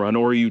long run,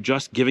 or are you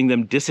just giving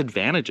them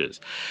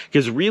disadvantages?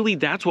 Because really,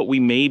 that's what we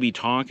may be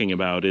talking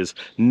about, is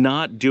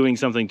not doing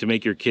something to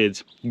make your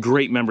kids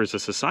great members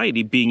of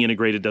society. Being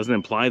integrated doesn't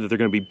imply that they're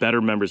going to be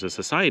better members of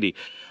society.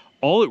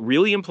 All it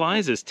really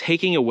implies is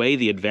taking away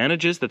the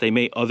advantages that they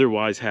may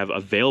otherwise have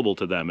available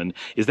to them. And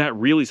is that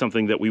really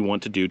something that we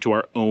want to do to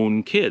our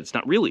own kids?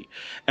 Not really.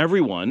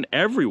 Everyone,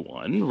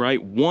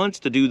 right, wants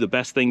to do the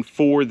best thing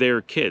for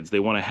their kids. They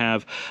want to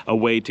have a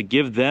way to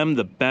give them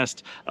the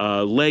best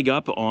leg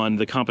up on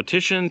the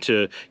competition,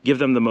 to give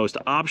them the most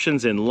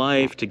options in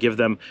life, to give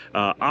them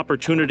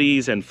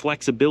opportunities and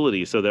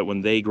flexibility so that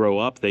when they grow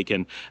up, they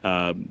can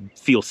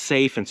feel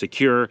safe and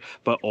secure,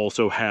 but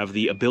also have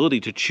the ability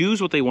to choose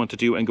what they want to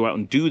do and go out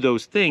and do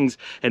those things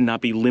and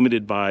not be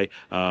limited by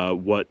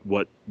what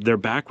their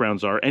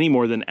backgrounds are any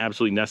more than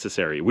absolutely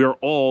necessary. We are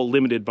all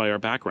limited by our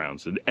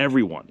backgrounds, and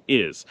everyone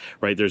is,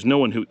 right? There's no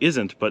one who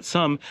isn't, but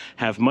some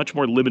have much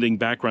more limiting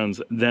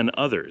backgrounds than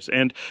others.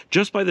 And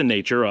just by the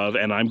nature of,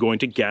 and I'm going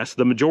to guess,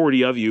 the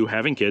majority of you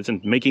having kids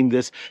and making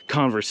this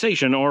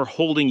conversation are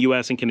holding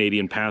U.S. and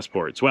Canadian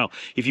passports. Well,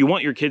 if you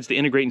want your kids to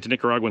integrate into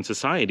Nicaraguan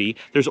society,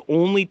 there's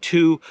only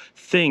two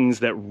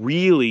things that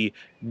really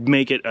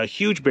make it a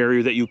huge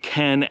barrier that you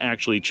can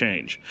actually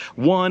change.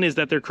 One is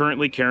that they're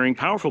currently carrying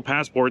powerful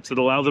passports that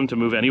allow them to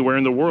move anywhere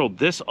in the world.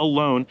 This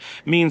alone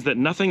means that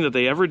nothing that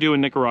they ever do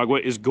in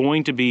Nicaragua is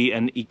going to be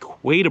an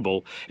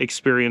equatable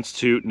experience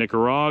to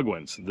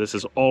Nicaraguans. This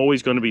is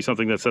always going to be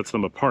something that sets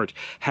them apart,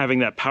 having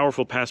that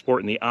powerful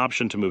passport and the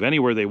option to move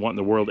anywhere they want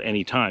in the world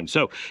anytime.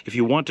 So if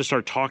you want to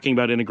start talking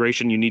about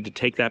integration, you need to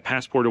take that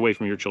passport away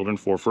from your children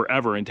for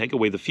forever and take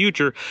away the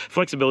future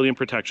flexibility and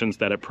protections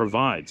that it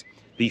provides.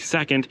 The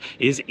second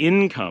is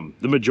income.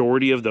 The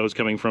majority of those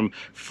coming from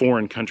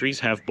foreign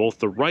countries have both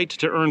the right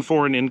to earn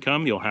foreign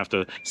income. You'll have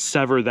to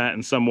sever that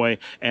in some way,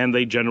 and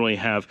they generally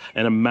have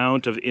an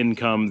amount of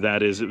income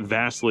that is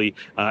vastly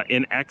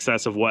in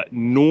excess of what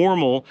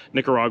normal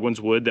Nicaraguans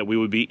would, that we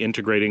would be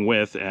integrating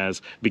with,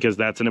 because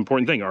that's an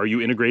important thing. Are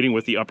you integrating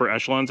with the upper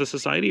echelons of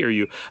society? Are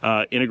you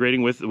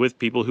integrating with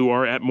people who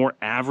are at more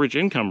average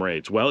income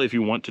rates? Well, if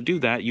you want to do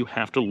that, you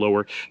have to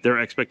lower their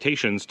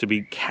expectations to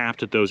be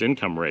capped at those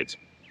income rates.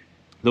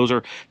 Those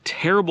are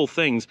terrible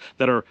things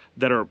that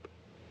are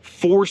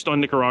forced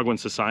on Nicaraguan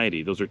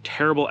society. Those are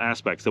terrible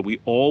aspects that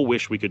we all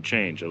wish we could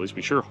change. At least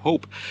we sure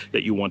hope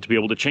that you want to be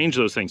able to change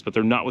those things, but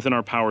they're not within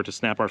our power to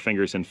snap our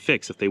fingers and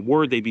fix. If they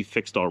were, they'd be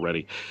fixed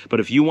already. But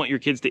if you want your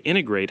kids to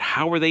integrate,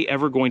 how are they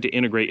ever going to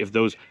integrate if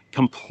those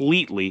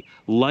completely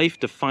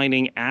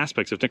life-defining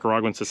aspects of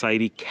Nicaraguan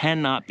society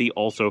cannot be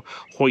also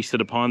hoisted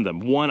upon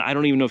them? One, I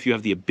don't even know if you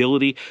have the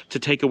ability to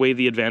take away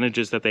the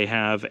advantages that they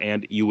have,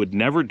 and you would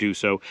never do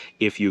so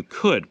if you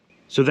could.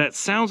 So that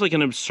sounds like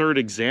an absurd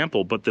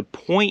example, but the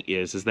point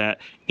is that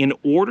in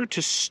order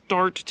to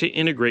start to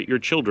integrate your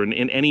children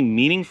in any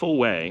meaningful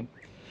way,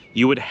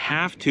 you would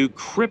have to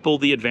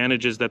cripple the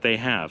advantages that they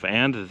have.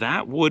 And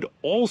that would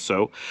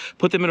also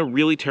put them in a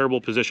really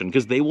terrible position,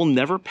 because they will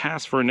never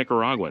pass for a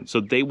Nicaraguan. So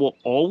they will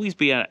always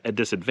be at a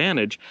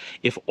disadvantage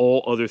if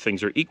all other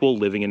things are equal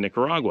living in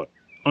Nicaragua.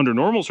 Under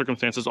normal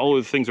circumstances, all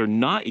other things are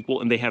not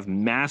equal, and they have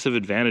massive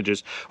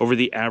advantages over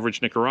the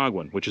average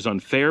Nicaraguan, which is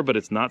unfair, but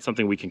it's not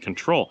something we can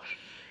control.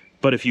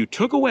 But if you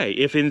took away,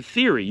 if in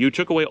theory you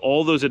took away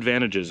all those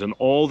advantages and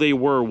all they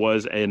were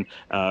was a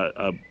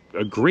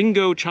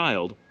gringo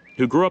child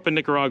who grew up in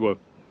Nicaragua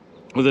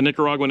with a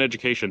Nicaraguan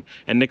education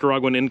and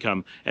Nicaraguan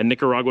income and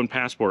Nicaraguan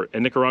passport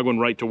and Nicaraguan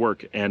right to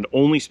work and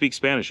only speak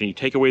Spanish, and you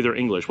take away their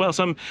English. Well,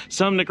 some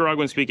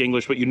Nicaraguans speak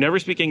English, but you never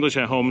speak English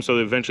at home, so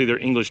eventually their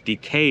English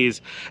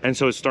decays, and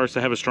so it starts to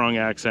have a strong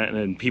accent,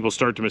 and people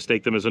start to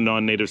mistake them as a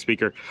non-native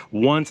speaker.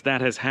 Once that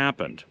has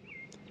happened,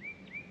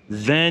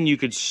 then you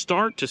could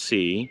start to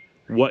see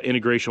what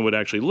integration would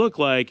actually look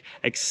like,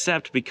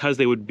 except because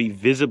they would be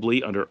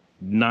visibly, under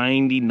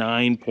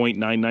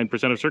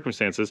 99.99% of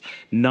circumstances,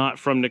 not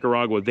from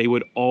Nicaragua. They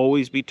would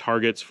always be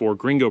targets for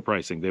gringo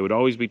pricing. They would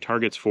always be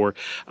targets for,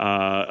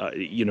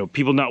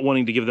 people not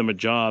wanting to give them a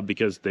job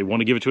because they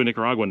want to give it to a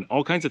Nicaraguan.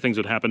 All kinds of things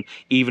would happen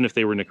even if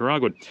they were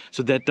Nicaraguan.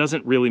 So that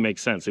doesn't really make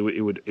sense. It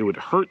would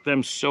hurt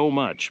them so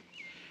much.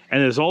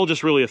 And it's all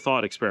just really a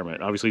thought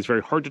experiment. Obviously, it's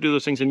very hard to do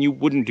those things, and you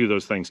wouldn't do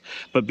those things.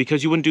 But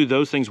because you wouldn't do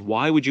those things,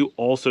 why would you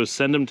also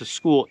send them to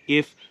school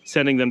if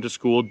sending them to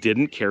school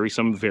didn't carry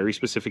some very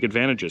specific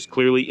advantages?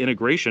 Clearly,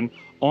 integration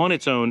on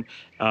its own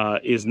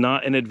is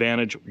not an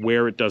advantage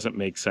where it doesn't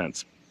make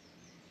sense.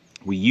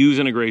 We use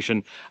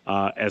integration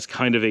as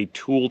kind of a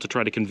tool to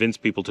try to convince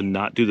people to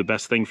not do the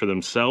best thing for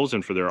themselves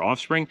and for their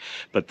offspring,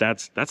 but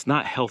that's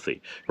not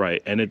healthy,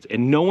 right? And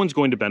no one's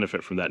going to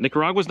benefit from that.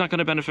 Nicaragua's not going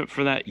to benefit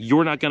from that.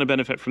 You're not going to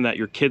benefit from that.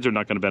 Your kids are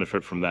not going to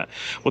benefit from that.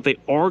 What they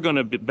are going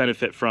to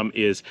benefit from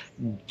is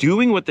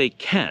doing what they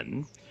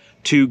can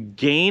to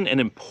gain an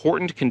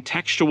important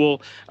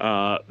contextual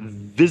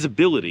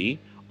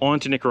visibility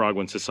onto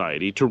Nicaraguan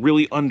society, to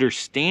really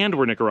understand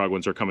where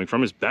Nicaraguans are coming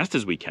from as best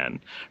as we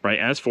can, right?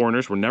 As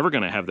foreigners, we're never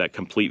going to have that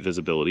complete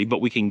visibility, but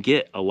we can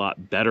get a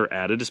lot better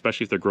at it,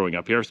 especially if they're growing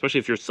up here,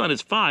 especially if your son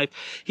is 5,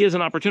 he has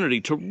an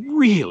opportunity to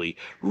really,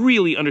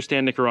 really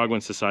understand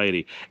Nicaraguan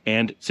society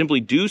and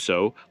simply do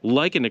so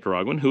like a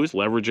Nicaraguan who is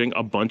leveraging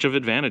a bunch of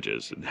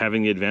advantages,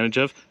 having the advantage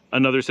of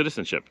another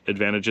citizenship,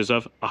 advantages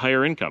of a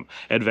higher income,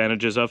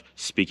 advantages of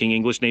speaking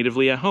English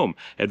natively at home,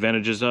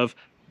 advantages of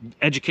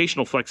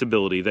educational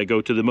flexibility that go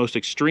to the most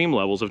extreme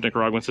levels of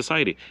Nicaraguan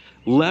society.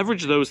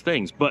 Leverage those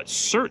things, but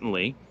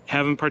certainly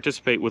have them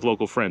participate with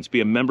local friends. Be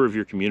a member of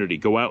your community.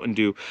 Go out and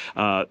do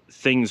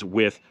things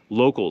with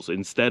locals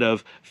instead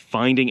of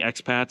finding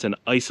expats and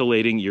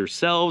isolating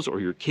yourselves or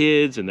your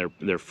kids and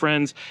their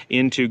friends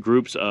into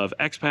groups of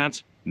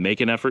expats. Make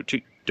an effort to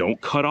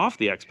don't cut off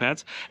the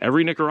expats.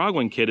 Every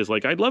Nicaraguan kid is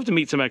like, I'd love to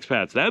meet some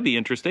expats. That'd be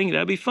interesting.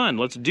 That'd be fun.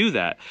 Let's do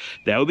that.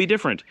 That would be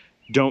different.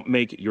 Don't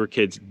make your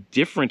kids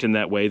different in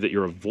that way that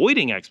you're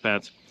avoiding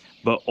expats,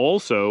 but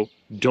also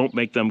don't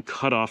make them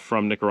cut off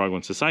from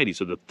Nicaraguan society.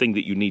 So the thing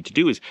that you need to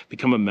do is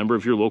become a member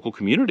of your local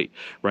community,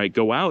 right?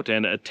 Go out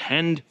and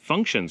attend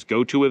functions,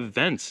 go to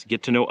events,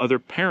 get to know other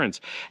parents,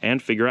 and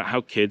figure out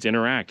how kids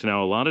interact.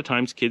 Now, a lot of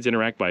times kids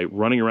interact by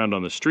running around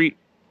on the street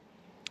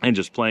and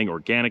just playing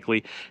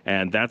organically,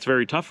 and that's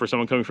very tough for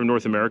someone coming from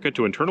North America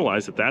to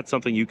internalize that that's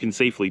something you can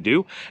safely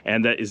do,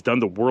 and that is done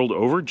the world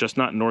over, just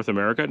not in North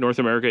America. North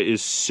America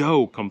is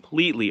so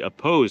completely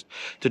opposed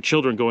to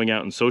children going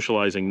out and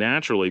socializing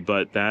naturally,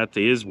 but that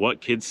is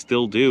what kids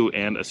still do,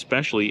 and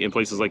especially in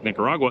places like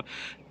Nicaragua,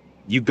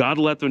 you got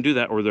to let them do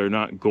that or they're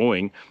not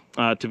going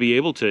to be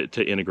able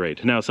to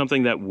integrate. Now,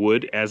 something that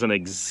would, as an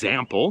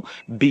example,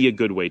 be a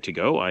good way to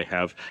go. I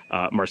have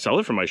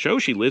Marcella from my show.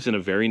 She lives in a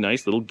very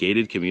nice little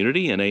gated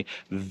community in a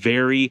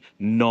very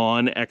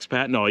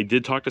non-expat. Now, I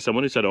did talk to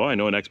someone who said, oh, I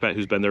know an expat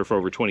who's been there for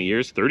over 20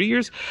 years, 30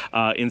 years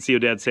in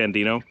Ciudad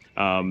Sandino.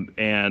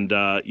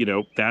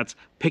 That's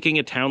picking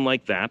a town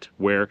like that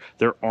where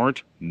there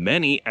aren't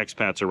many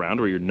expats around,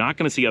 where you're not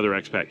going to see other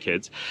expat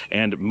kids,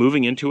 and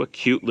moving into a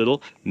cute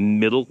little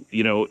middle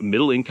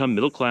income,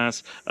 middle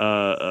class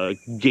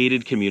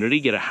gated community,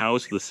 get a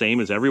house the same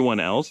as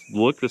everyone else,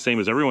 look the same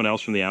as everyone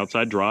else from the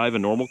outside, drive a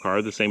normal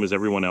car the same as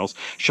everyone else,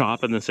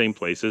 shop in the same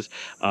places.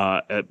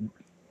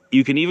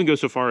 You can even go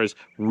so far as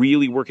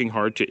really working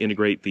hard to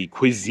integrate the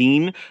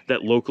cuisine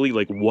that locally,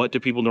 like what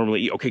do people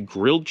normally eat? Okay,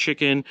 grilled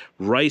chicken,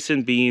 rice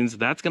and beans,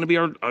 that's going to be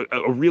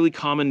a really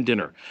common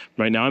dinner.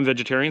 Right now I'm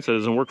vegetarian, so it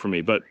doesn't work for me,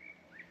 but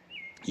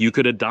you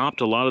could adopt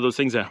a lot of those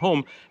things at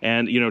home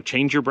and,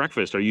 change your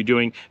breakfast. Are you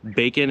doing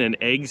bacon and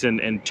eggs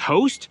and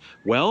toast?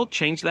 Well,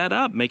 change that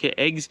up. Make it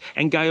eggs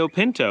and gallo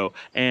pinto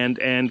and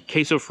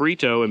queso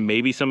frito and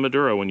maybe some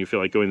Maduro when you feel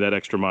like going that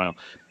extra mile.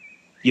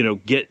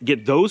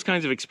 Get those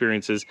kinds of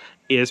experiences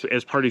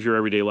as part of your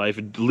everyday life.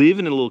 Live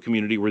in a little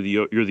community where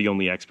you're the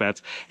only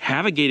expats.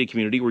 Have a gated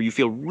community where you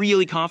feel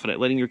really confident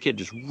letting your kid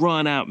just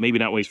run out. Maybe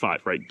not when he's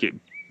 5, right?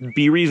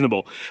 Be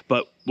reasonable.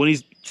 But when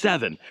he's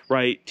 7,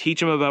 right,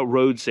 teach him about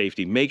road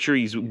safety. Make sure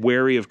he's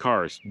wary of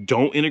cars.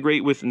 Don't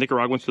integrate with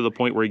Nicaraguans to the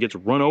point where he gets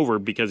run over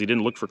because he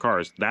didn't look for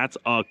cars. That's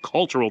a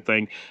cultural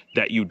thing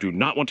that you do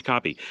not want to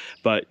copy.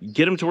 But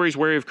get him to where he's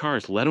wary of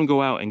cars. Let him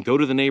go out and go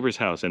to the neighbor's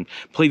house and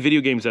play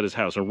video games at his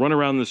house, or run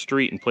around the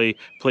street and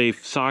play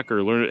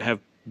soccer, learn to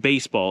have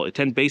baseball,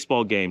 attend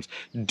baseball games,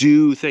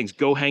 do things,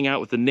 go hang out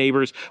with the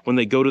neighbors when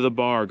they go to the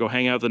bar, go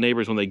hang out with the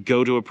neighbors when they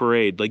go to a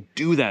parade, like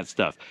do that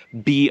stuff.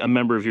 Be a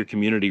member of your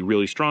community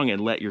really strong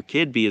and let your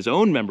kid be his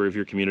own member of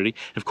your community.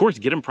 Of course,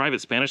 get him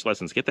private Spanish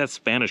lessons, get that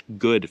Spanish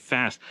good,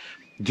 fast.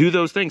 Do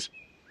those things.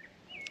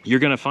 You're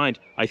going to find,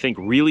 I think,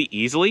 really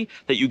easily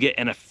that you get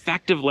an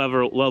effective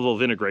level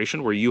of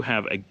integration where you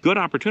have a good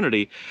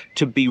opportunity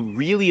to be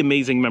really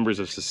amazing members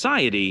of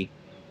society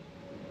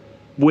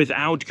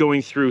without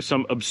going through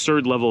some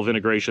absurd level of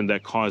integration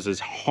that causes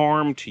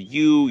harm to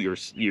you,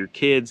 your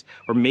kids,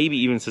 or maybe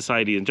even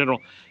society in general.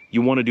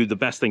 You want to do the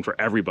best thing for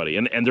everybody.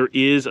 And there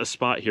is a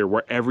spot here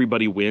where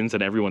everybody wins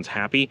and everyone's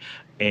happy.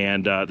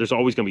 And there's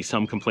always going to be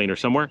some complainer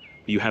somewhere.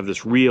 You have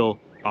this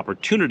real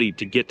opportunity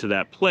to get to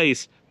that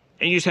place.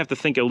 And you just have to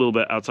think a little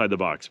bit outside the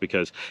box,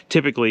 because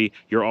typically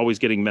you're always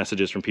getting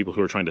messages from people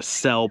who are trying to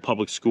sell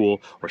public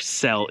school or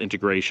sell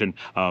integration,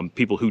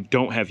 people who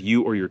don't have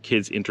you or your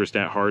kids' interest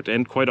at heart,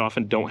 and quite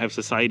often don't have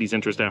society's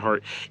interest at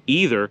heart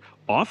either.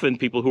 Often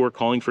people who are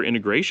calling for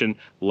integration,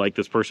 like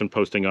this person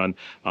posting on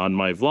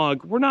my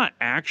vlog, we're not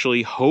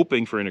actually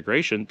hoping for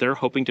integration. They're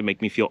hoping to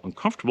make me feel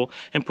uncomfortable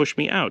and push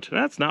me out.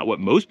 That's not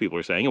what most people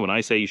are saying. And when I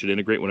say you should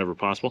integrate whenever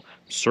possible,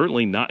 I'm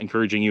certainly not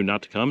encouraging you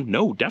not to come.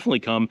 No, definitely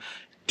come.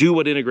 Do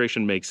what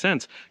integration makes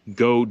sense.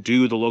 Go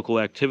do the local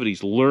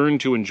activities. Learn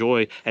to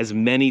enjoy as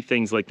many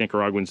things like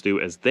Nicaraguans do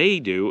as they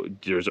do.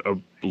 There's a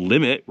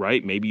limit,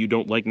 right? Maybe you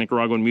don't like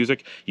Nicaraguan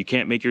music. You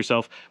can't make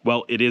yourself,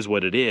 well, it is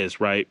what it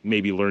is, right?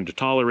 Maybe learn to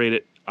tolerate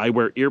it. I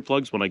wear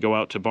earplugs when I go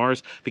out to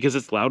bars because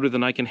it's louder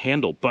than I can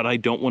handle, but I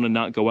don't want to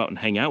not go out and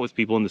hang out with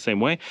people in the same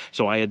way.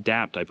 So I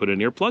adapt. I put in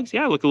earplugs.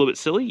 Yeah, I look a little bit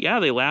silly. Yeah,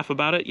 they laugh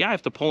about it. Yeah, I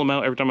have to pull them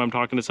out every time I'm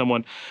talking to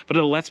someone, but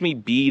it lets me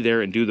be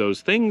there and do those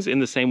things in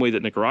the same way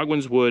that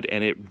Nicaraguans would.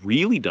 And it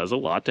really does a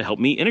lot to help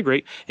me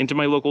integrate into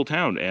my local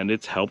town. And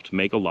it's helped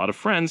make a lot of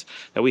friends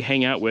that we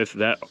hang out with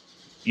that,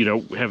 you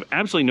know, have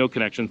absolutely no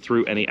connection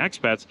through any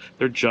expats.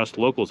 They're just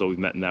locals that we've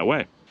met in that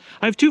way.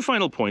 I have two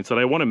final points that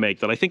I want to make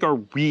that I think are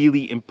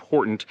really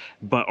important,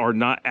 but are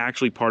not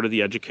actually part of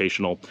the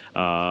educational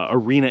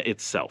arena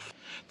itself.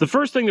 The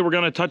first thing that we're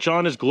going to touch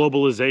on is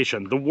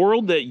globalization. The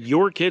world that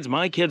your kids,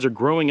 my kids, are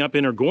growing up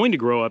in, or going to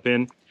grow up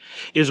in,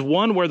 is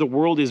one where the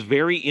world is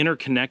very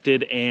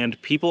interconnected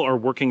and people are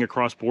working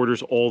across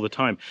borders all the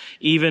time.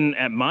 Even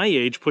at my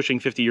age, pushing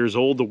 50 years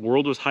old, the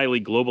world was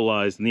highly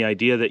globalized, and the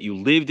idea that you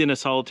lived in a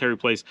solitary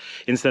place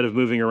instead of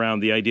moving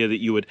around, the idea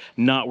that you would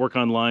not work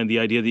online, the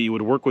idea that you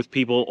would work with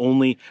people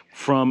only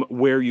from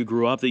where you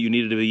grew up, that you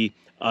needed to be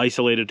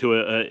isolated to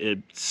a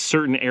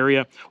certain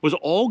area, was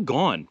all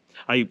gone.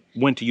 I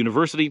went to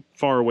university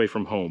far away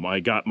from home. I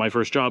got my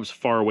first jobs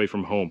far away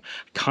from home.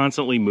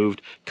 Constantly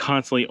moved,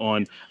 constantly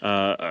on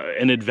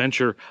an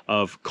adventure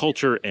of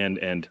culture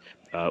and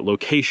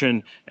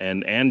location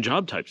and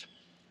job types.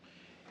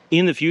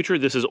 In the future,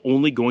 this is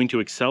only going to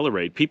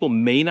accelerate. People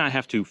may not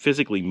have to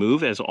physically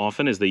move as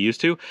often as they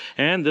used to,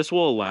 and this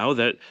will allow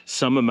that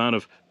some amount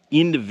of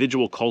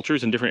individual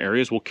cultures in different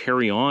areas will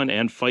carry on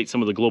and fight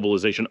some of the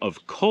globalization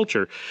of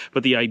culture.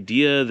 But the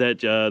idea that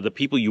the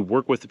people you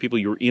work with, the people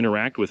you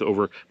interact with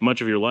over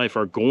much of your life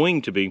are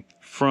going to be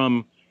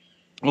from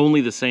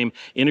only the same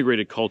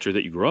integrated culture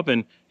that you grew up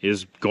in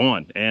is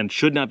gone and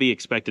should not be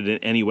expected in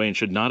any way, and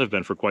should not have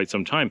been for quite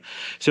some time.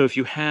 So if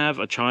you have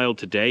a child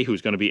today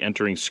who's going to be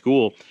entering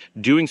school,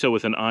 doing so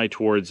with an eye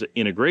towards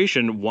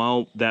integration,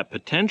 while that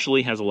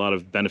potentially has a lot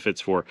of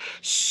benefits for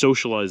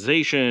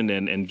socialization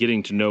and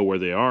getting to know where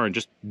they are and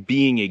just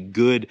being a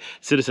good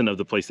citizen of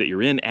the place that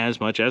you're in as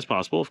much as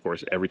possible, of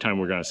course, every time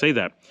we're going to say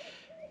that,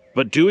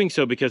 but doing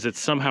so because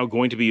it's somehow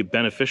going to be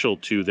beneficial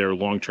to their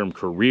long-term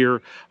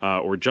career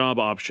or job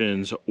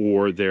options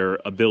or their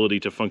ability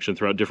to function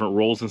throughout different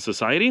roles in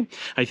society,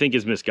 I think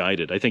is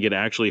misguided. I think it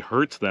actually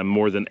hurts them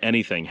more than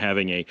anything.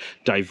 Having a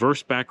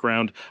diverse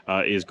background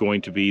is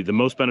going to be the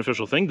most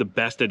beneficial thing, the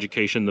best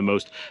education, the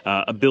most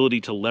ability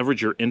to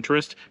leverage your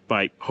interest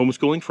by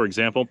homeschooling, for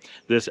example.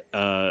 This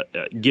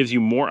gives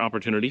you more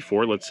opportunity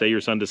for, let's say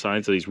your son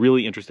decides that he's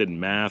really interested in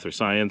math or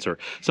science or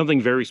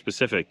something very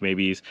specific.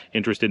 Maybe he's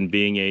interested in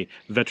being a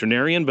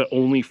veterinarian, but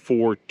only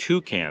for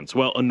toucans.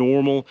 Well, a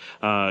normal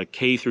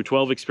K through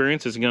 12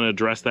 experience isn't going to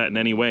address that in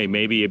any way.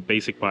 Maybe a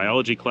basic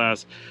biology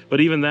class,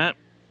 but even that,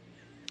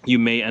 you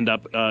may end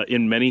up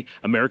in many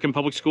American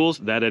public schools,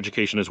 that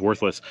education is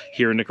worthless.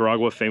 Here in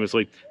Nicaragua,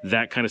 famously,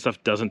 that kind of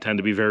stuff doesn't tend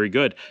to be very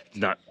good. It's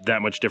not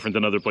that much different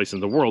than other places in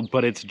the world,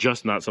 but it's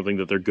just not something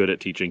that they're good at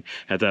teaching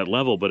at that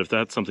level. But if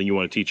that's something you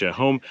want to teach at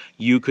home,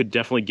 you could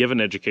definitely give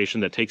an education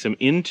that takes him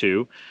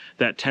into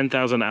that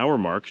 10,000 hour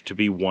mark to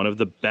be one of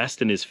the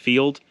best in his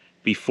field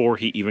before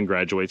he even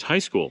graduates high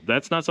school.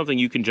 That's not something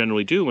you can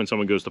generally do when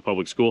someone goes to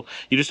public school.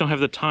 You just don't have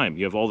the time.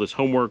 You have all this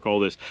homework, all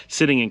this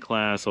sitting in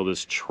class, all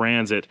this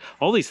transit,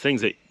 all these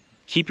things that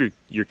keep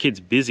your kids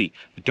busy,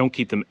 but don't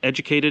keep them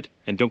educated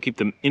and don't keep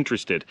them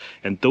interested.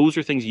 And those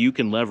are things you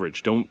can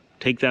leverage. Don't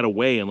take that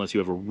away unless you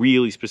have a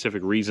really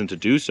specific reason to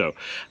do so.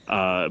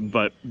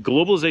 But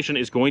globalization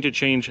is going to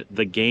change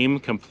the game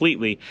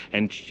completely,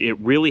 and it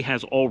really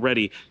has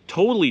already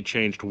totally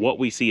changed what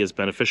we see as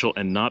beneficial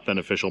and not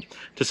beneficial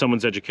to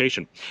someone's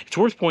education. It's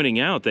worth pointing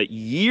out that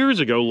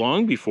years ago,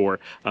 long before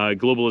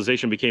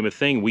globalization became a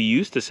thing, we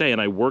used to say, and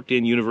I worked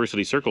in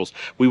university circles,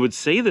 we would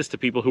say this to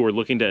people who were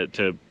looking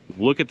to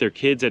look at their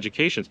kids'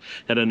 educations,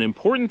 that an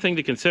important thing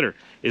to consider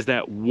is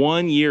that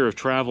 1 year of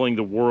traveling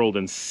the world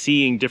and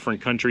seeing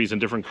different countries and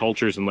different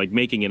cultures and like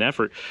making an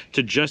effort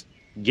to just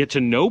get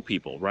to know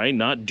people, right?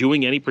 Not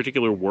doing any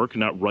particular work,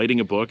 not writing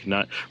a book,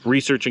 not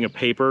researching a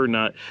paper,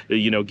 not,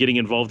 getting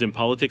involved in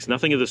politics,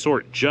 nothing of the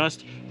sort.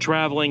 Just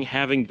traveling,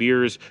 having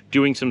beers,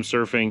 doing some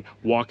surfing,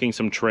 walking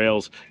some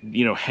trails,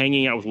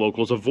 hanging out with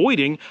locals,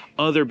 avoiding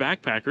other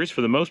backpackers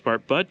for the most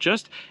part, but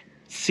just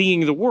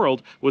seeing the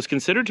world was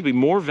considered to be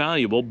more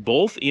valuable,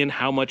 both in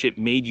how much it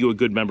made you a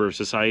good member of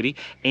society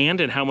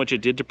and in how much it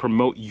did to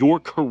promote your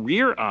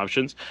career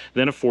options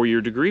than a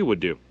 4-year degree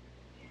would do.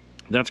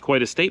 That's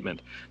quite a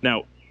statement.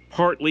 Now,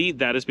 partly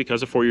that is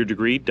because a 4-year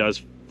degree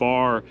does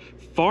far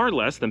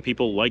less than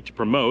people like to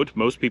promote.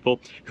 Most people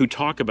who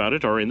talk about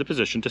it are in the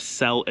position to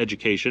sell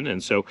education,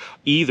 and so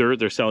either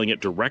they're selling it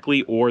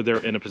directly or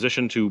they're in a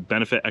position to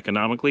benefit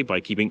economically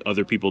by keeping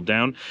other people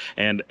down,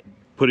 and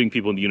putting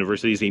people into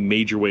university is a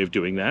major way of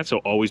doing that. So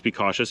always be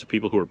cautious of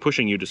people who are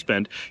pushing you to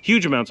spend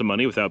huge amounts of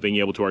money without being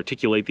able to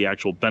articulate the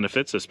actual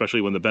benefits,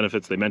 especially when the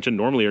benefits they mention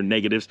normally are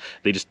negatives.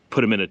 They just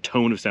put them in a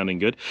tone of sounding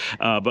good.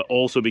 But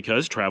also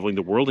because traveling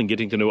the world and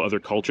getting to know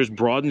other cultures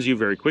broadens you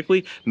very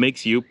quickly,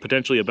 makes you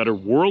potentially a better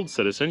world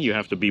citizen. You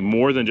have to be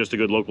more than just a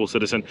good local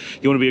citizen.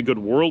 You want to be a good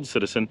world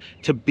citizen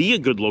to be a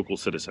good local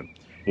citizen.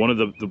 One of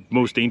the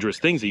most dangerous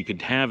things that you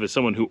could have is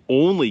someone who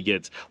only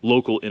gets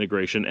local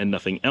integration and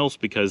nothing else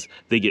because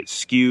they get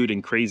skewed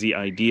and crazy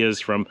ideas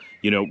from,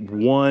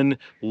 one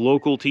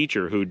local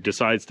teacher who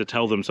decides to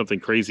tell them something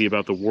crazy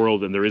about the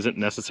world, and there isn't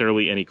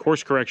necessarily any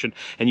course correction,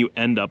 and you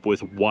end up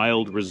with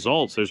wild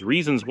results. There's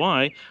reasons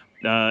why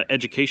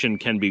education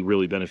can be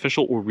really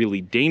beneficial or really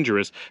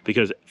dangerous,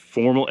 because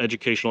formal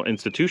educational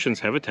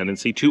institutions have a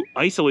tendency to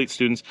isolate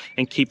students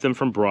and keep them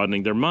from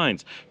broadening their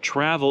minds.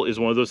 Travel is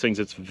one of those things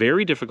that's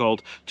very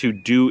difficult to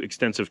do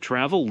extensive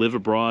travel, live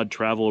abroad,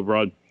 travel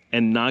abroad,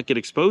 and not get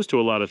exposed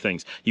to a lot of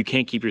things. You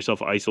can't keep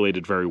yourself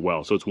isolated very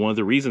well. So it's one of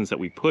the reasons that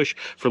we push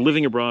for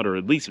living abroad, or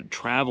at least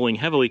traveling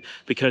heavily,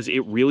 because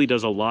it really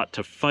does a lot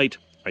to fight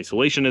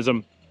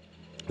isolationism,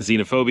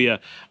 xenophobia,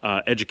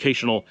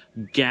 educational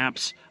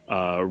gaps,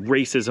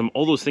 racism.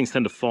 All those things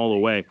tend to fall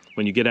away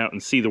when you get out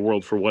and see the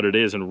world for what it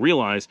is and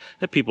realize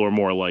that people are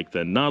more alike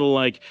than not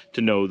alike,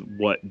 to know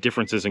what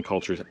differences in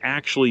cultures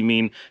actually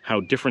mean, how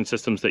different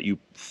systems that you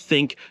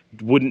think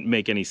wouldn't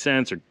make any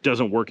sense or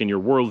doesn't work in your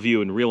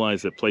worldview, and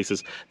realize that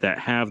places that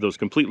have those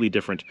completely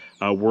different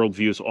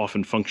worldviews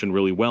often function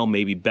really well,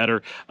 maybe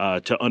better,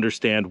 to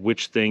understand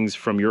which things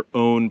from your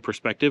own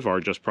perspective are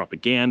just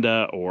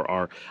propaganda or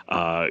are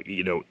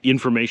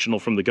informational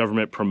from the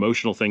government,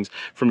 promotional things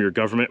from your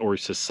government or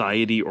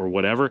society or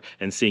whatever,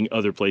 and seeing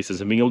other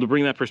places and being able to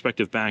bring that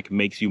perspective back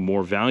makes you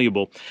more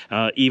valuable,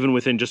 even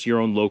within just your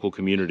own local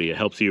community. It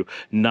helps you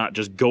not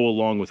just go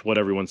along with what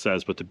everyone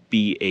says, but to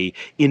be a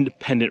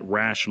independent,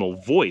 rational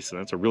voice. And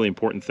that's a really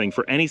important thing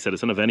for any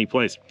citizen of any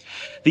place.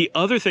 The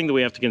other thing that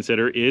we have to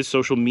consider is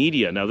social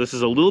media. Now, this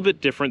is a little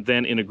bit different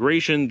than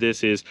integration.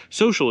 This is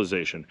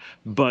socialization,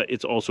 but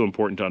it's also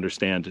important to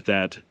understand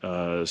that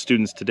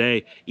students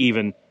today,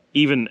 even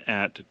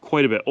at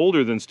quite a bit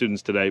older than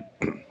students today,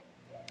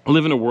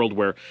 live in a world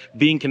where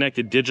being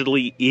connected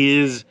digitally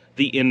is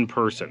the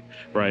in-person,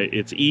 right?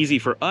 It's easy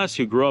for us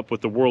who grew up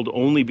with the world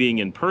only being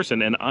in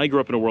person, and I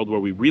grew up in a world where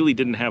we really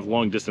didn't have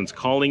long-distance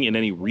calling in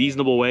any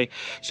reasonable way.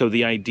 So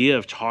the idea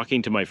of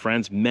talking to my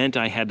friends meant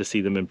I had to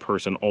see them in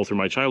person all through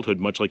my childhood,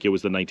 much like it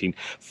was the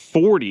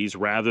 1940s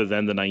rather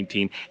than the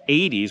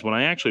 1980s when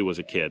I actually was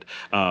a kid.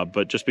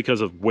 But just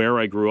because of where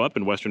I grew up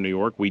in Western New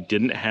York, we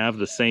didn't have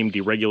the same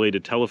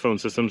deregulated telephone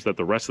systems that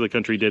the rest of the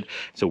country did.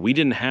 So we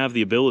didn't have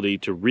the ability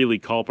to really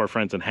call up our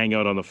friends and hang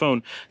out on the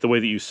phone the way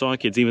that you saw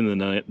kids even in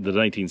the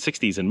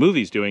 1960s in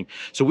movies doing.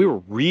 So we were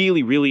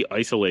really, really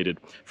isolated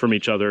from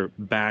each other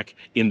back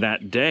in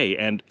that day.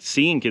 And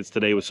seeing kids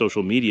today with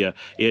social media,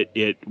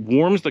 it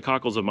warms the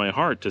cockles of my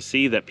heart to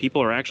see that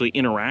people are actually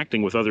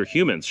interacting with other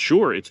humans.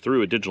 Sure, it's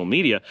through a digital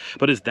media,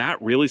 but is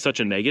that really such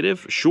a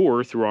negative?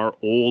 Sure, through our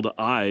old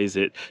eyes,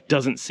 it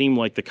doesn't seem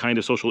like the kind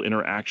of social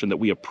interaction that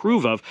we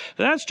approve of.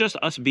 That's just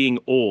us being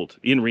old.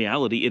 In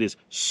reality, it is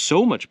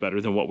so much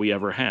better than what we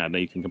ever had. Now,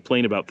 you can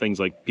complain about things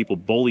like people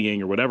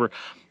bullying or whatever,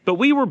 but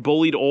we were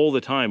bullied all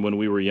the time when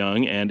we were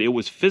young, and it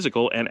was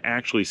physical and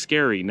actually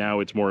scary.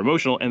 Now it's more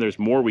emotional, and there's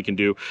more we can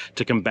do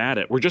to combat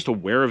it. We're just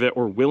aware of it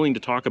or willing to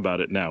talk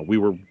about it now. We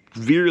were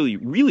really,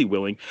 really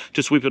willing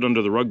to sweep it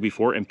under the rug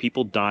before, and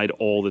people died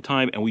all the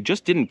time, and we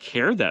just didn't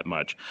care that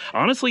much.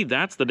 Honestly,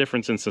 that's the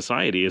difference in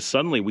society, is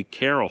suddenly we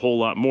care a whole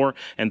lot more,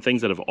 and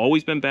things that have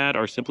always been bad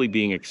are simply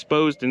being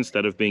exposed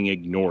instead of being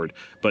ignored.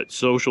 But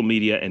social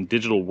media and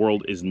digital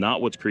world is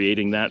not what's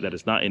creating that. That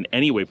is not in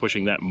any way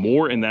pushing that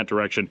more in that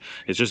direction.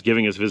 It's just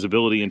giving us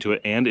visibility into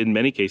it, and in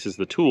many cases,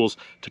 the tools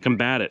to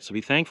combat it. So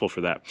be thankful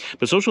for that.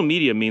 But social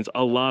media means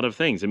a lot of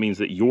things. It means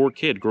that your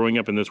kid growing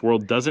up in this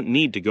world doesn't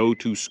need to go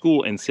to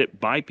school and sit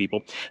by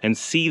people and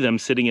see them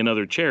sitting in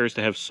other chairs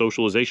to have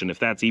socialization. If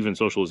that's even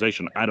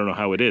socialization, I don't know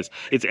how it is.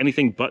 It's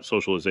anything but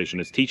socialization.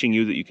 It's teaching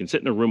you that you can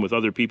sit in a room with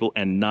other people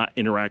and not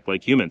interact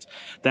like humans.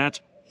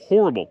 That's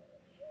horrible.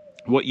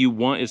 What you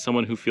want is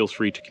someone who feels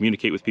free to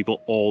communicate with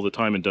people all the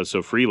time and does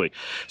so freely.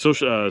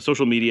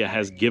 Social media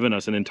has given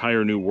us an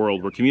entire new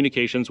world where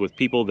communications with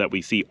people that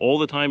we see all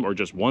the time or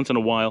just once in a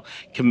while,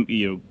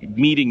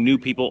 meeting new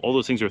people, all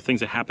those things are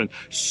things that happen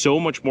so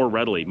much more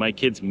readily. My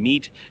kids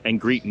meet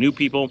and greet new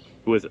people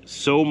with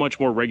so much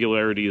more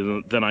regularity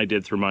than I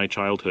did through my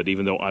childhood,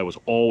 even though I was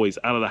always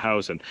out of the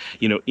house and,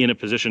 in a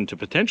position to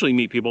potentially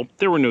meet people.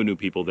 There were no new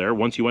people there.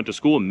 Once you went to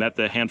school and met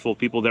the handful of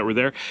people that were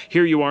there,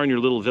 here you are in your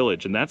little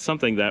village. And that's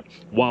something that,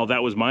 while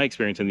that was my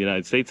experience in the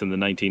United States in the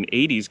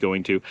 1980s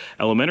going to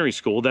elementary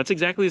school, that's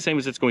exactly the same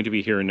as it's going to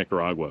be here in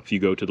Nicaragua. If you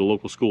go to the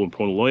local school in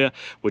Ponaloya,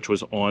 which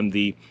was on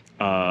the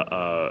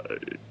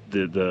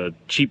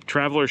Cheap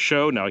Traveler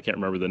show, now I can't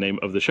remember the name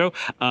of the show,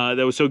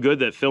 that was so good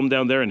that filmed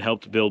down there and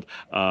helped build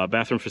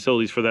bathroom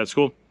facilities for that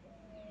school.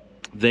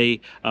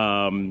 They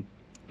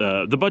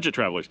the Budget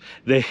Travelers,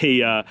 that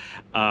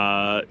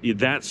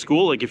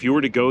school, like if you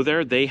were to go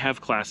there, they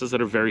have classes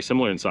that are very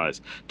similar in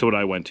size to what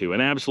I went to,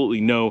 and absolutely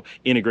no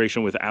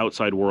integration with the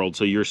outside world.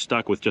 So you're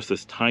stuck with just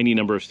this tiny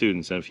number of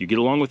students, and if you get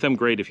along with them,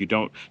 great. If you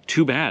don't,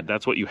 too bad.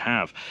 That's what you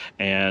have,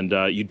 and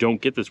you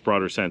don't get this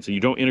broader sense, and you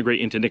don't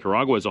integrate into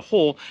Nicaragua as a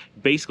whole.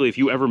 Basically, if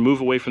you ever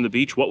move away from the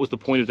beach, what was the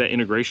point of that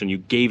integration? You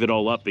gave it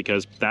all up,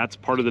 because that's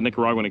part of the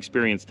Nicaraguan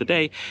experience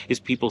today, is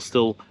people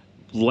still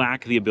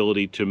lack the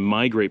ability to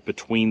migrate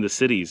between the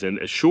cities. And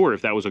sure,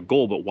 if that was a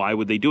goal, but why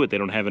would they do it? They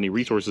don't have any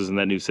resources in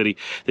that new city.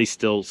 They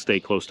still stay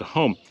close to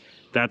home.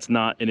 That's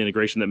not an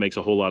integration that makes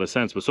a whole lot of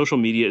sense, but social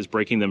media is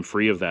breaking them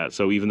free of that.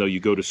 So even though you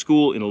go to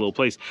school in a little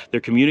place,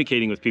 they're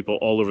communicating with people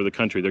all over the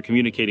country. They're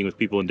communicating with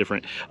people in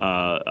different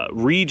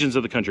regions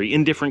of the country,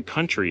 in different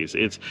countries.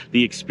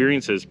 The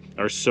experiences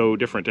are so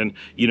different. And,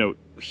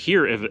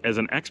 here as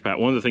an expat,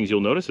 one of the things you'll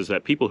notice is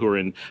that people who are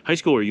in high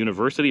school or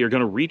university are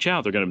going to reach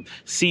out. They're going to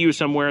see you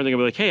somewhere, and they're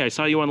going to be like, hey, I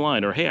saw you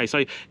online, or hey, I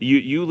saw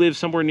you live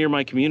somewhere near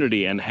my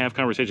community, and have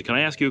conversation. Can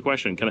I ask you a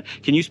question?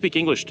 Can you speak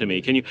English to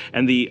me?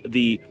 And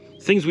the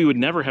things we would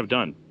never have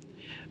done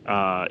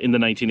in the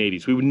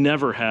 1980s. We would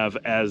never have,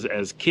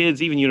 as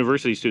kids, even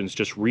university students,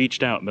 just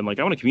reached out and been like,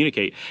 I want to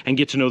communicate and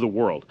get to know the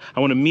world. I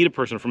want to meet a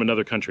person from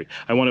another country.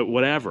 I want to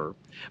whatever.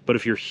 But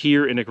if you're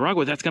here in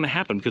Nicaragua, that's going to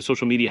happen, because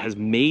social media has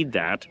made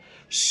that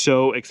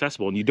so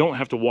accessible. And you don't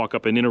have to walk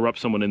up and interrupt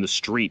someone in the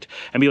street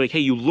and be like,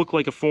 hey, you look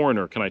like a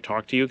foreigner. Can I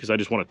talk to you? Because I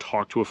just want to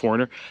talk to a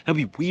foreigner. That'd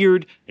be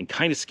weird and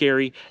kind of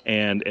scary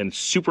and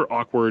super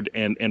awkward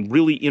and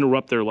really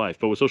interrupt their life.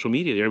 But with social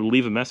media, you're able to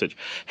leave a message.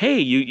 Hey,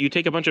 you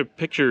take a bunch of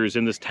pictures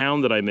in this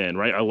town that I'm in,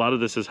 right? A lot of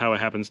this is how it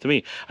happens to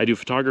me. I do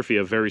photography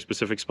of very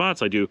specific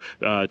spots. I do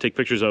take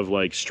pictures of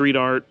like street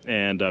art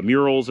and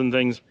murals and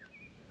things,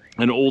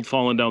 and old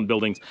fallen down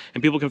buildings,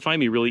 and people can find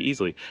me really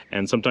easily.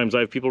 And sometimes I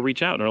have people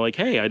reach out and are like,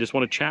 hey, I just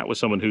want to chat with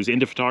someone who's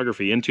into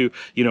photography, into,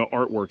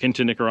 artwork,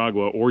 into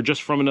Nicaragua, or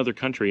just from another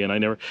country. And I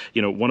never,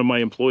 one of my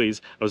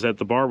employees, I was at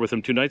the bar with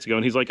him 2 nights ago,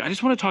 and he's like, I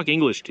just want to talk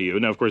English to you.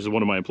 Now, of course, he's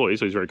one of my employees,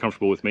 so he's very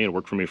comfortable with me and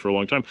worked for me for a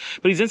long time.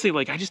 But he's instantly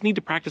like, I just need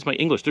to practice my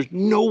English. There's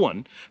no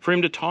one for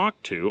him to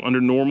talk to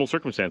under normal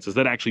circumstances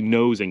that actually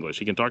knows English.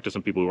 He can talk to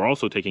some people who are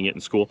also taking it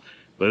in school,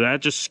 but that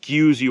just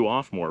skews you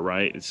off more,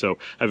 right? So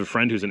I have a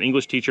friend who's an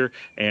English teacher,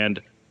 and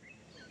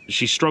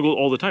she struggled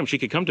all the time. She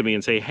could come to me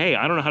and say, hey,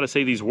 I don't know how to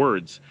say these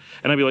words.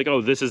 And I'd be like, oh,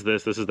 this is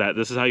this is that.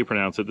 This is how you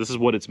pronounce it. This is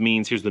what it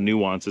means. Here's the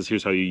nuances.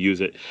 Here's how you use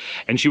it.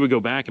 And she would go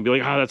back and be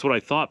like, that's what I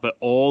thought. But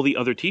all the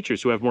other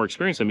teachers who have more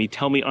experience than me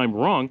tell me I'm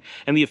wrong.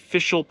 And the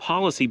official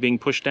policy being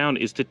pushed down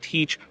is to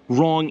teach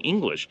wrong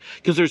English,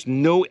 because there's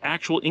no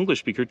actual English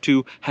speaker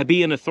to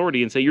be an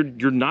authority and say,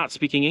 you're not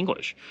speaking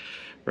English.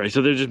 Right,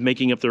 so they're just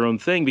making up their own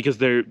thing because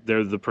they're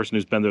the person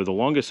who's been there the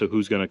longest. So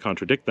who's going to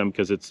contradict them?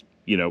 Because it's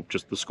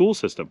just the school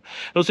system.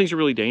 Those things are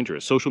really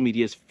dangerous. Social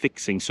media is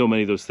fixing so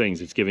many of those things.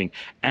 It's giving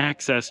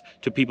access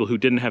to people who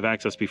didn't have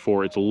access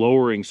before. It's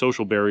lowering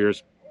social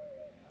barriers,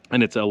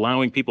 and it's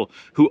allowing people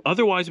who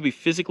otherwise would be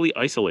physically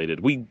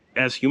isolated. We,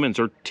 as humans,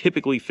 are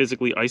typically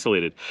physically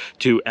isolated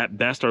to, at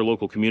best, our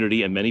local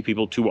community, and many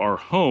people to our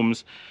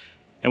homes.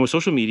 And with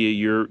social media,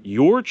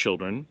 your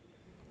children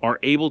are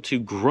able to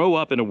grow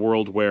up in a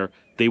world where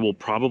they will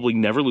probably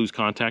never lose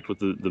contact with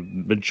the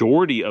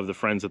majority of the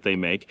friends that they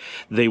make.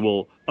 They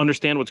will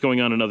understand what's going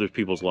on in other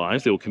people's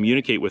lives. They will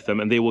communicate with them,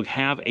 and they will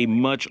have a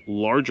much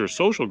larger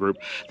social group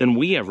than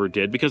we ever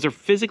did because they're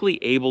physically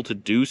able to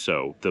do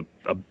so. The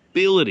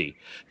ability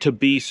to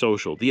be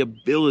social, the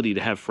ability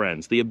to have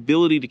friends, the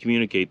ability to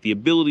communicate, the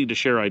ability to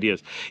share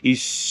ideas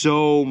is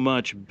so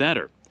much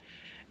better.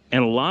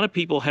 And a lot of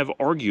people have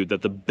argued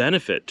that the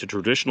benefit to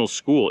traditional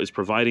school is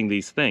providing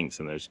these things.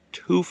 And there's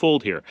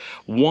twofold here.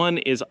 One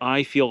is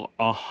I feel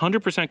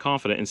 100%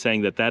 confident in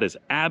saying that that is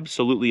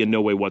absolutely in no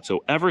way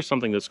whatsoever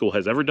something that school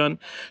has ever done.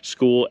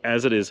 School,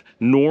 as it is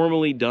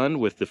normally done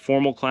with the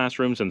formal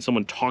classrooms and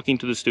someone talking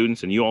to the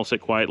students and you all sit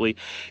quietly,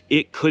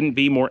 it couldn't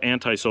be more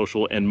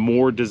antisocial and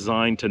more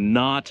designed to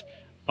not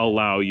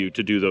allow you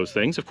to do those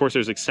things. Of course,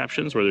 there's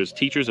exceptions where there's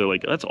teachers that are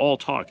like, let's all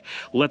talk,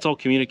 let's all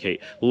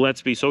communicate,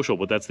 let's be social,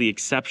 but that's the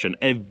exception,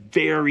 a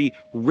very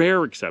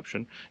rare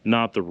exception,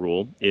 not the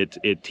rule.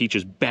 It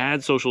teaches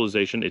bad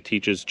socialization. It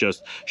teaches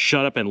just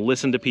shut up and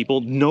listen to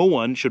people. No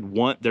one should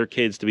want their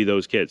kids to be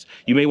those kids.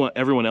 You may want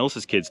everyone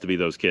else's kids to be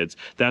those kids.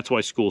 That's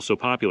why school's so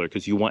popular,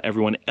 because you want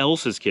everyone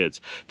else's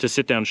kids to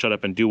sit down, shut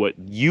up, and do what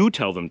you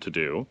tell them to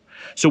do.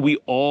 So we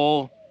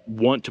all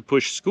want to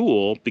push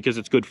school because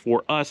it's good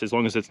for us as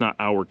long as it's not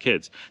our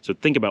kids. So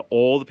think about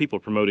all the people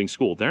promoting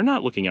school. They're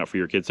not looking out for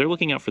your kids. They're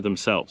looking out for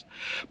themselves.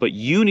 But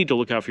you need to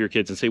look out for your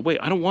kids and say, wait,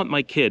 I don't want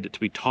my kid to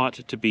be taught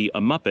to be a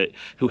Muppet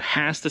who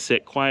has to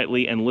sit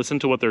quietly and listen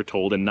to what they're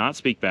told and not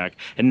speak back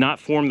and not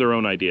form their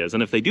own ideas.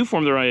 And if they do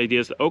form their own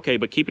ideas, okay,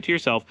 but keep it to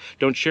yourself.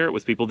 Don't share it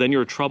with people. Then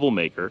you're a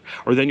troublemaker,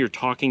 or then you're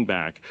talking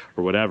back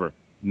or whatever.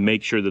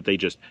 Make sure that they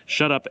just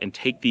shut up and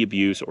take the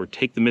abuse or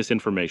take the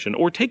misinformation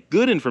or take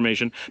good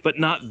information, but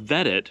not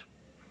vet it.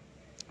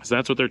 So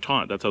that's what they're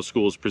taught. That's how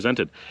school is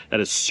presented. That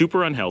is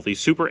super unhealthy,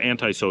 super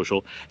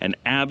antisocial, and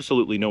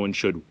absolutely no one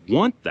should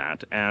want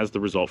that as the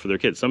result for their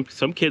kids.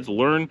 Some kids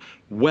learn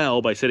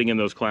well by sitting in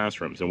those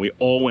classrooms, and we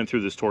all went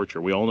through this torture.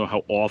 We all know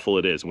how awful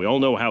it is, and we all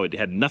know how it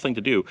had nothing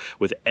to do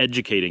with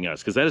educating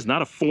us, because that is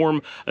not a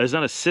form, that is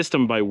not a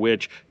system by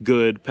which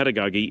good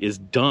pedagogy is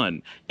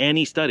done.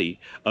 Any study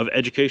of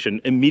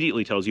education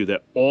immediately tells you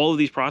that all of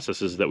these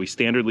processes that we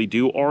standardly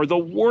do are the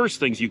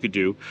worst things you could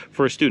do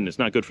for a student. It's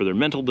not good for their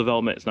mental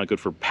development. It's not good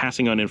for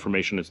passing on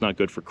information. It's not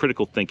good for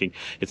critical thinking.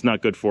 It's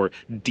not good for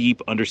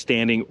deep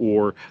understanding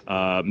or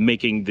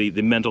making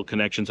the mental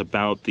connections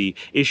about the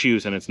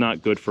issues, and it's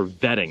not good for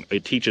vetting.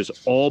 It teaches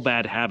all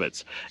bad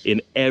habits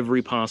in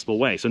every possible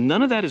way. So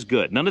none of that is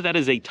good. None of that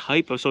is a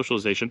type of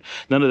socialization.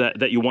 None of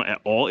that you want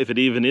at all. If it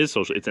even is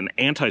social, it's an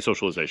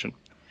anti-socialization.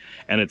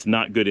 And it's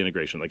not good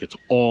integration. Like, it's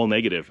all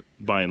negative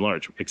by and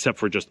large, except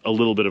for just a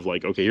little bit of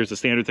like, okay, here's the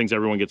standard things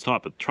everyone gets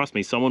taught, but trust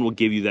me, someone will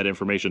give you that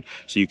information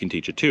so you can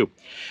teach it too.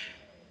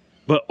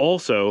 But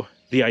also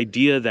the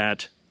idea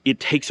that it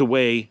takes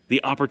away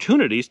the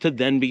opportunities to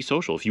then be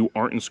social. If you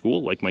aren't in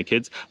school, like my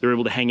kids, they're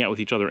able to hang out with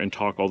each other and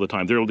talk all the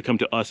time. They're able to come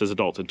to us as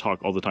adults and talk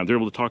all the time. They're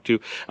able to talk to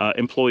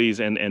employees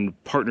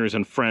and partners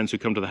and friends who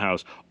come to the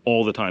house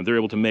all the time. They're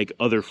able to make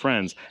other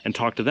friends and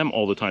talk to them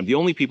all the time. The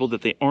only people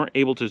that they aren't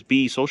able to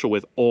be social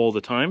with all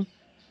the time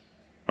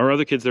are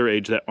other kids their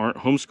age that aren't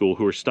homeschooled,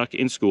 who are stuck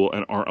in school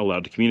and aren't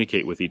allowed to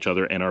communicate with each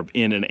other and are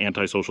in an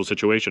antisocial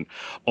situation.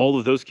 All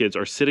of those kids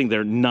are sitting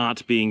there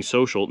not being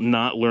social,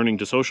 not learning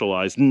to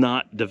socialize,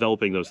 not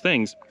developing those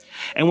things.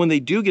 And when they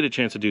do get a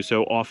chance to do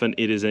so, often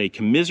it is a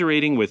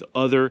commiserating with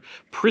other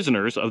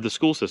prisoners of the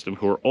school system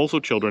who are also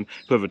children,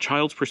 who have a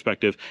child's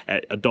perspective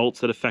at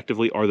adults that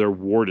effectively are their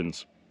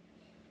wardens.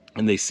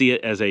 And they see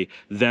it as a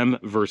them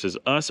versus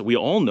us. We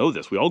all know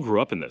this. We all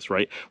grew up in this,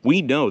 right?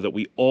 We know that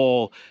we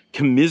all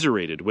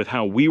commiserated with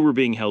how we were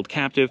being held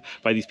captive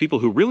by these people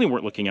who really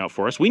weren't looking out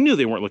for us. We knew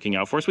they weren't looking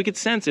out for us. We could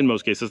sense in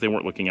most cases they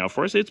weren't looking out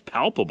for us. It's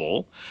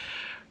palpable,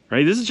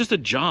 right? This is just a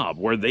job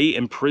where they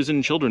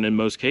imprison children in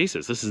most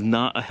cases. This is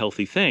not a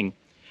healthy thing.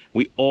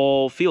 We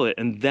all feel it.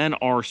 And then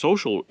our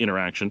social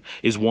interaction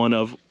is one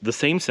of the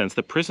same sense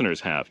that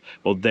prisoners have.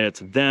 Well, that's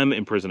them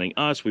imprisoning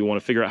us. We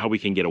want to figure out how we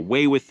can get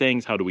away with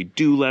things. How do we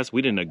do less?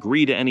 We didn't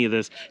agree to any of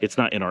this. It's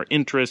not in our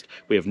interest.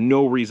 We have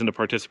no reason to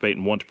participate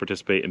and want to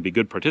participate and be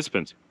good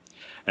participants.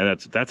 And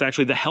that's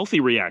actually the healthy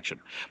reaction.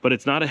 But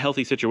it's not a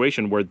healthy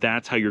situation where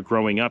that's how you're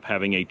growing up,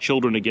 having a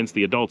children against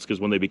the adults, because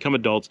when they become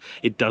adults,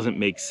 it doesn't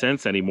make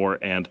sense anymore.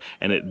 And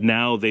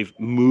now they've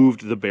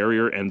moved the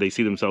barrier and they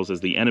see themselves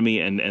as the enemy,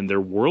 and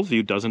their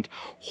worldview doesn't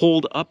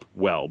hold up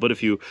well. But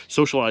if you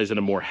socialize in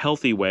a more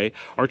healthy way,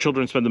 our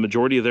children spend the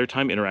majority of their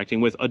time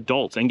interacting with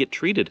adults and get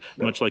treated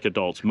much like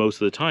adults most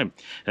of the time.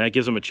 And that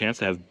gives them a chance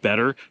to have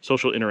better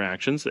social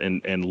interactions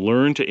and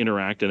learn to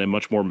interact in a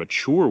much more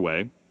mature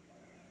way.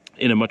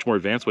 In a much more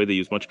advanced way. They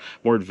use much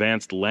more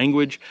advanced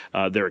language.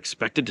 They're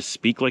expected to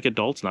speak like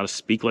adults, not to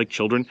speak like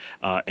children.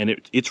 And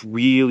it's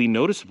really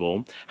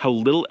noticeable how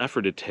little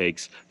effort it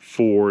takes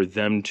for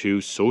them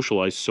to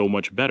socialize so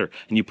much better.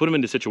 And you put them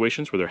into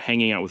situations where they're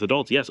hanging out with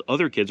adults. Yes,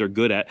 other kids are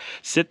good at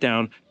sit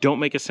down, don't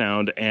make a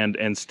sound,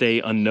 and stay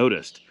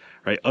unnoticed.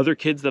 right? Other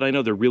kids that I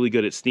know, they're really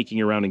good at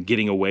sneaking around and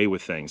getting away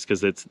with things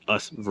because it's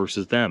us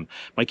versus them.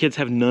 My kids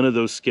have none of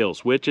those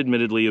skills, which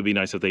admittedly it would be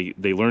nice if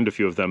they learned a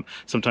few of them.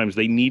 Sometimes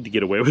they need to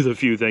get away with a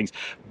few things.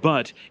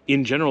 But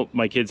in general,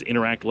 my kids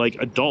interact like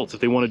adults. If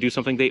they want to do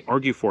something, they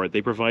argue for it.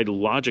 They provide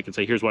logic and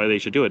say, here's why they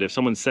should do it. If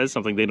someone says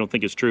something they don't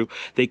think is true,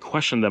 they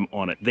question them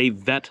on it. They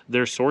vet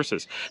their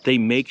sources. They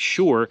make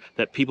sure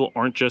that people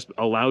aren't just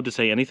allowed to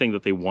say anything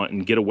that they want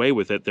and get away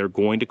with it. They're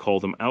going to call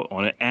them out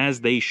on it,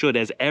 as they should,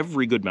 as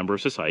every good member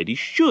of society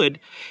should,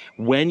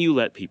 when you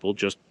let people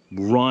just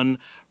run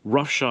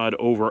roughshod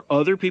over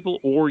other people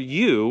or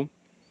you.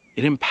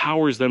 It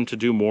empowers them to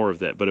do more of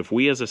that. But if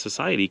we as a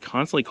society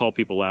constantly call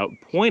people out,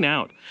 point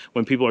out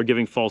when people are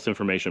giving false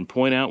information,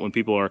 point out when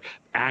people are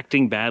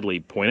acting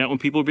badly, point out when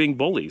people are being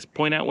bullies,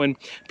 point out when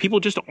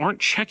people just aren't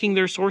checking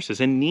their sources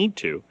and need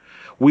to,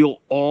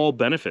 we'll all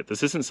benefit.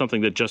 This isn't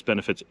something that just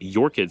benefits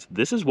your kids.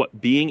 This is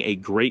what being a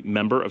great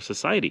member of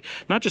society,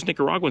 not just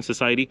Nicaraguan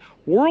society,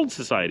 world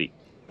society.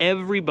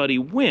 Everybody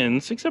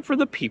wins except for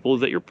the people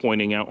that you're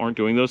pointing out aren't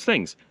doing those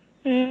things.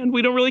 And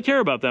we don't really care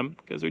about them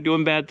because they're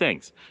doing bad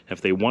things.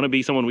 If they want to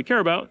be someone we care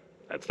about,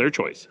 that's their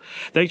choice.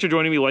 Thanks for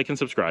joining me. Like and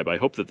subscribe. I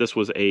hope that this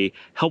was a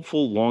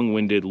helpful,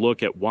 long-winded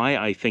look at why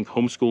I think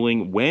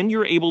homeschooling, when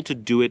you're able to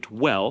do it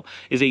well,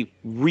 is a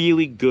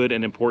really good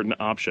and important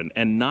option.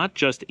 And not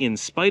just in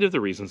spite of the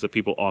reasons that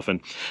people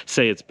often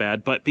say it's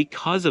bad, but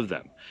because of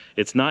them.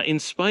 It's not in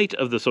spite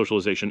of the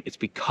socialization, it's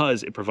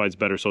because it provides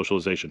better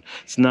socialization.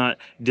 It's not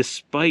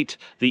despite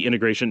the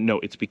integration, no,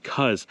 it's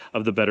because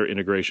of the better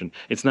integration.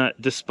 It's not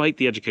despite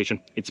the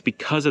education, it's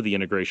because of the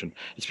integration.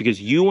 It's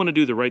because you want to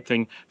do the right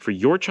thing for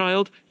your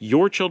child,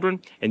 your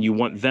children, and you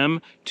want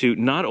them to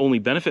not only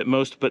benefit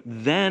most, but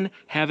then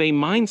have a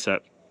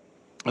mindset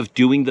of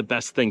doing the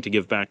best thing to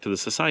give back to the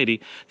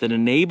society that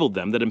enabled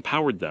them, that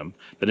empowered them,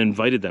 that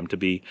invited them to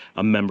be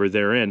a member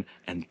therein.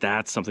 And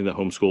that's something that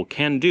homeschool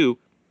can do.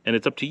 And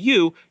it's up to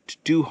you to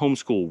do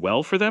homeschool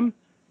well for them.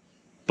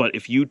 But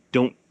if you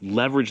don't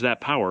leverage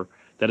that power,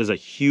 that is a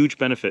huge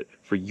benefit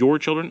for your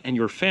children and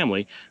your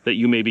family that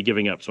you may be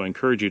giving up. So I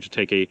encourage you to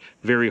take a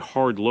very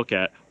hard look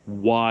at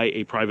why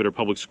a private or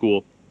public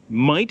school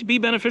might be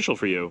beneficial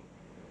for you,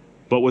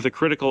 but with a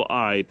critical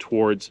eye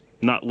towards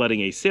not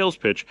letting a sales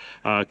pitch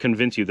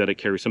convince you that it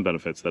carries some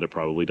benefits that it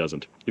probably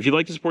doesn't. If you'd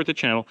like to support the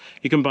channel,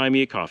 you can buy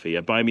me a coffee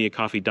at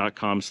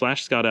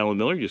buymeacoffee.com/Scott Allen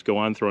Miller. You just go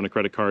on, throw in a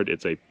credit card.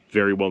 It's a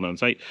very well-known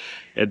site.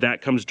 And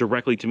that comes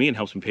directly to me and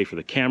helps me pay for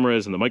the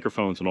cameras and the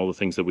microphones and all the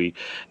things that we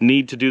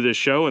need to do this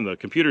show, and the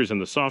computers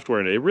and the software,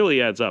 and it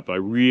really adds up. I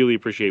really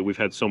appreciate it. We've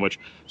had so much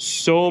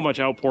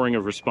outpouring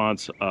of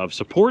response, of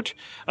support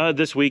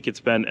this week. It's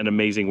been an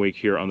amazing week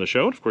here on the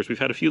show. And of course, we've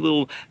had a few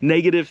little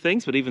negative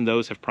things, but even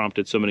those have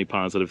prompted so many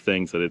positive things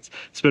that it's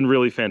been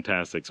really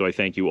fantastic. So I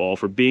thank you all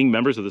for being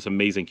members of this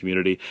amazing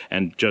community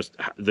and just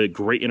the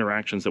great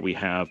interactions that we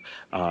have,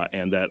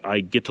 and that I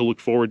get to look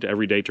forward to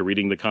every day to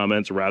reading the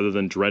comments rather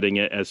than dreading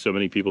it, as so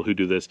many people who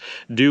do this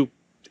do.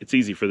 It's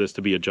easy for this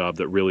to be a job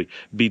that really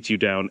beats you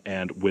down,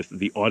 and with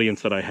the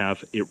audience that I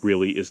have, it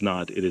really is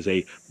not. It is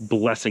a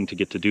blessing to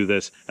get to do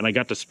this, and I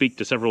got to speak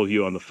to several of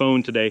you on the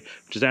phone today,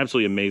 which is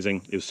absolutely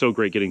amazing. It was so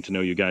great getting to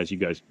know you guys. You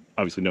guys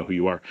obviously know who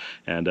you are,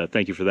 and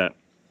thank you for that.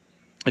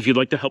 If you'd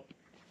like to help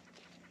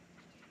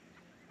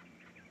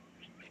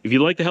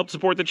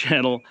support the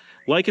channel,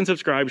 like and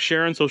subscribe,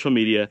 share on social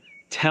media,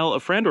 tell a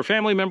friend or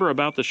family member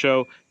about the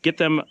show, get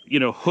them,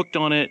 hooked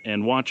on it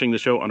and watching the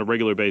show on a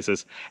regular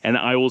basis, and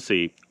I will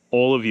see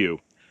all of you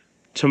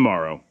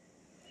tomorrow.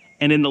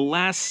 And in the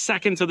last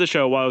seconds of the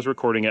show while I was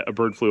recording it, a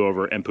bird flew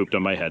over and pooped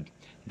on my head.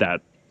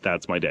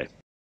 That's my day.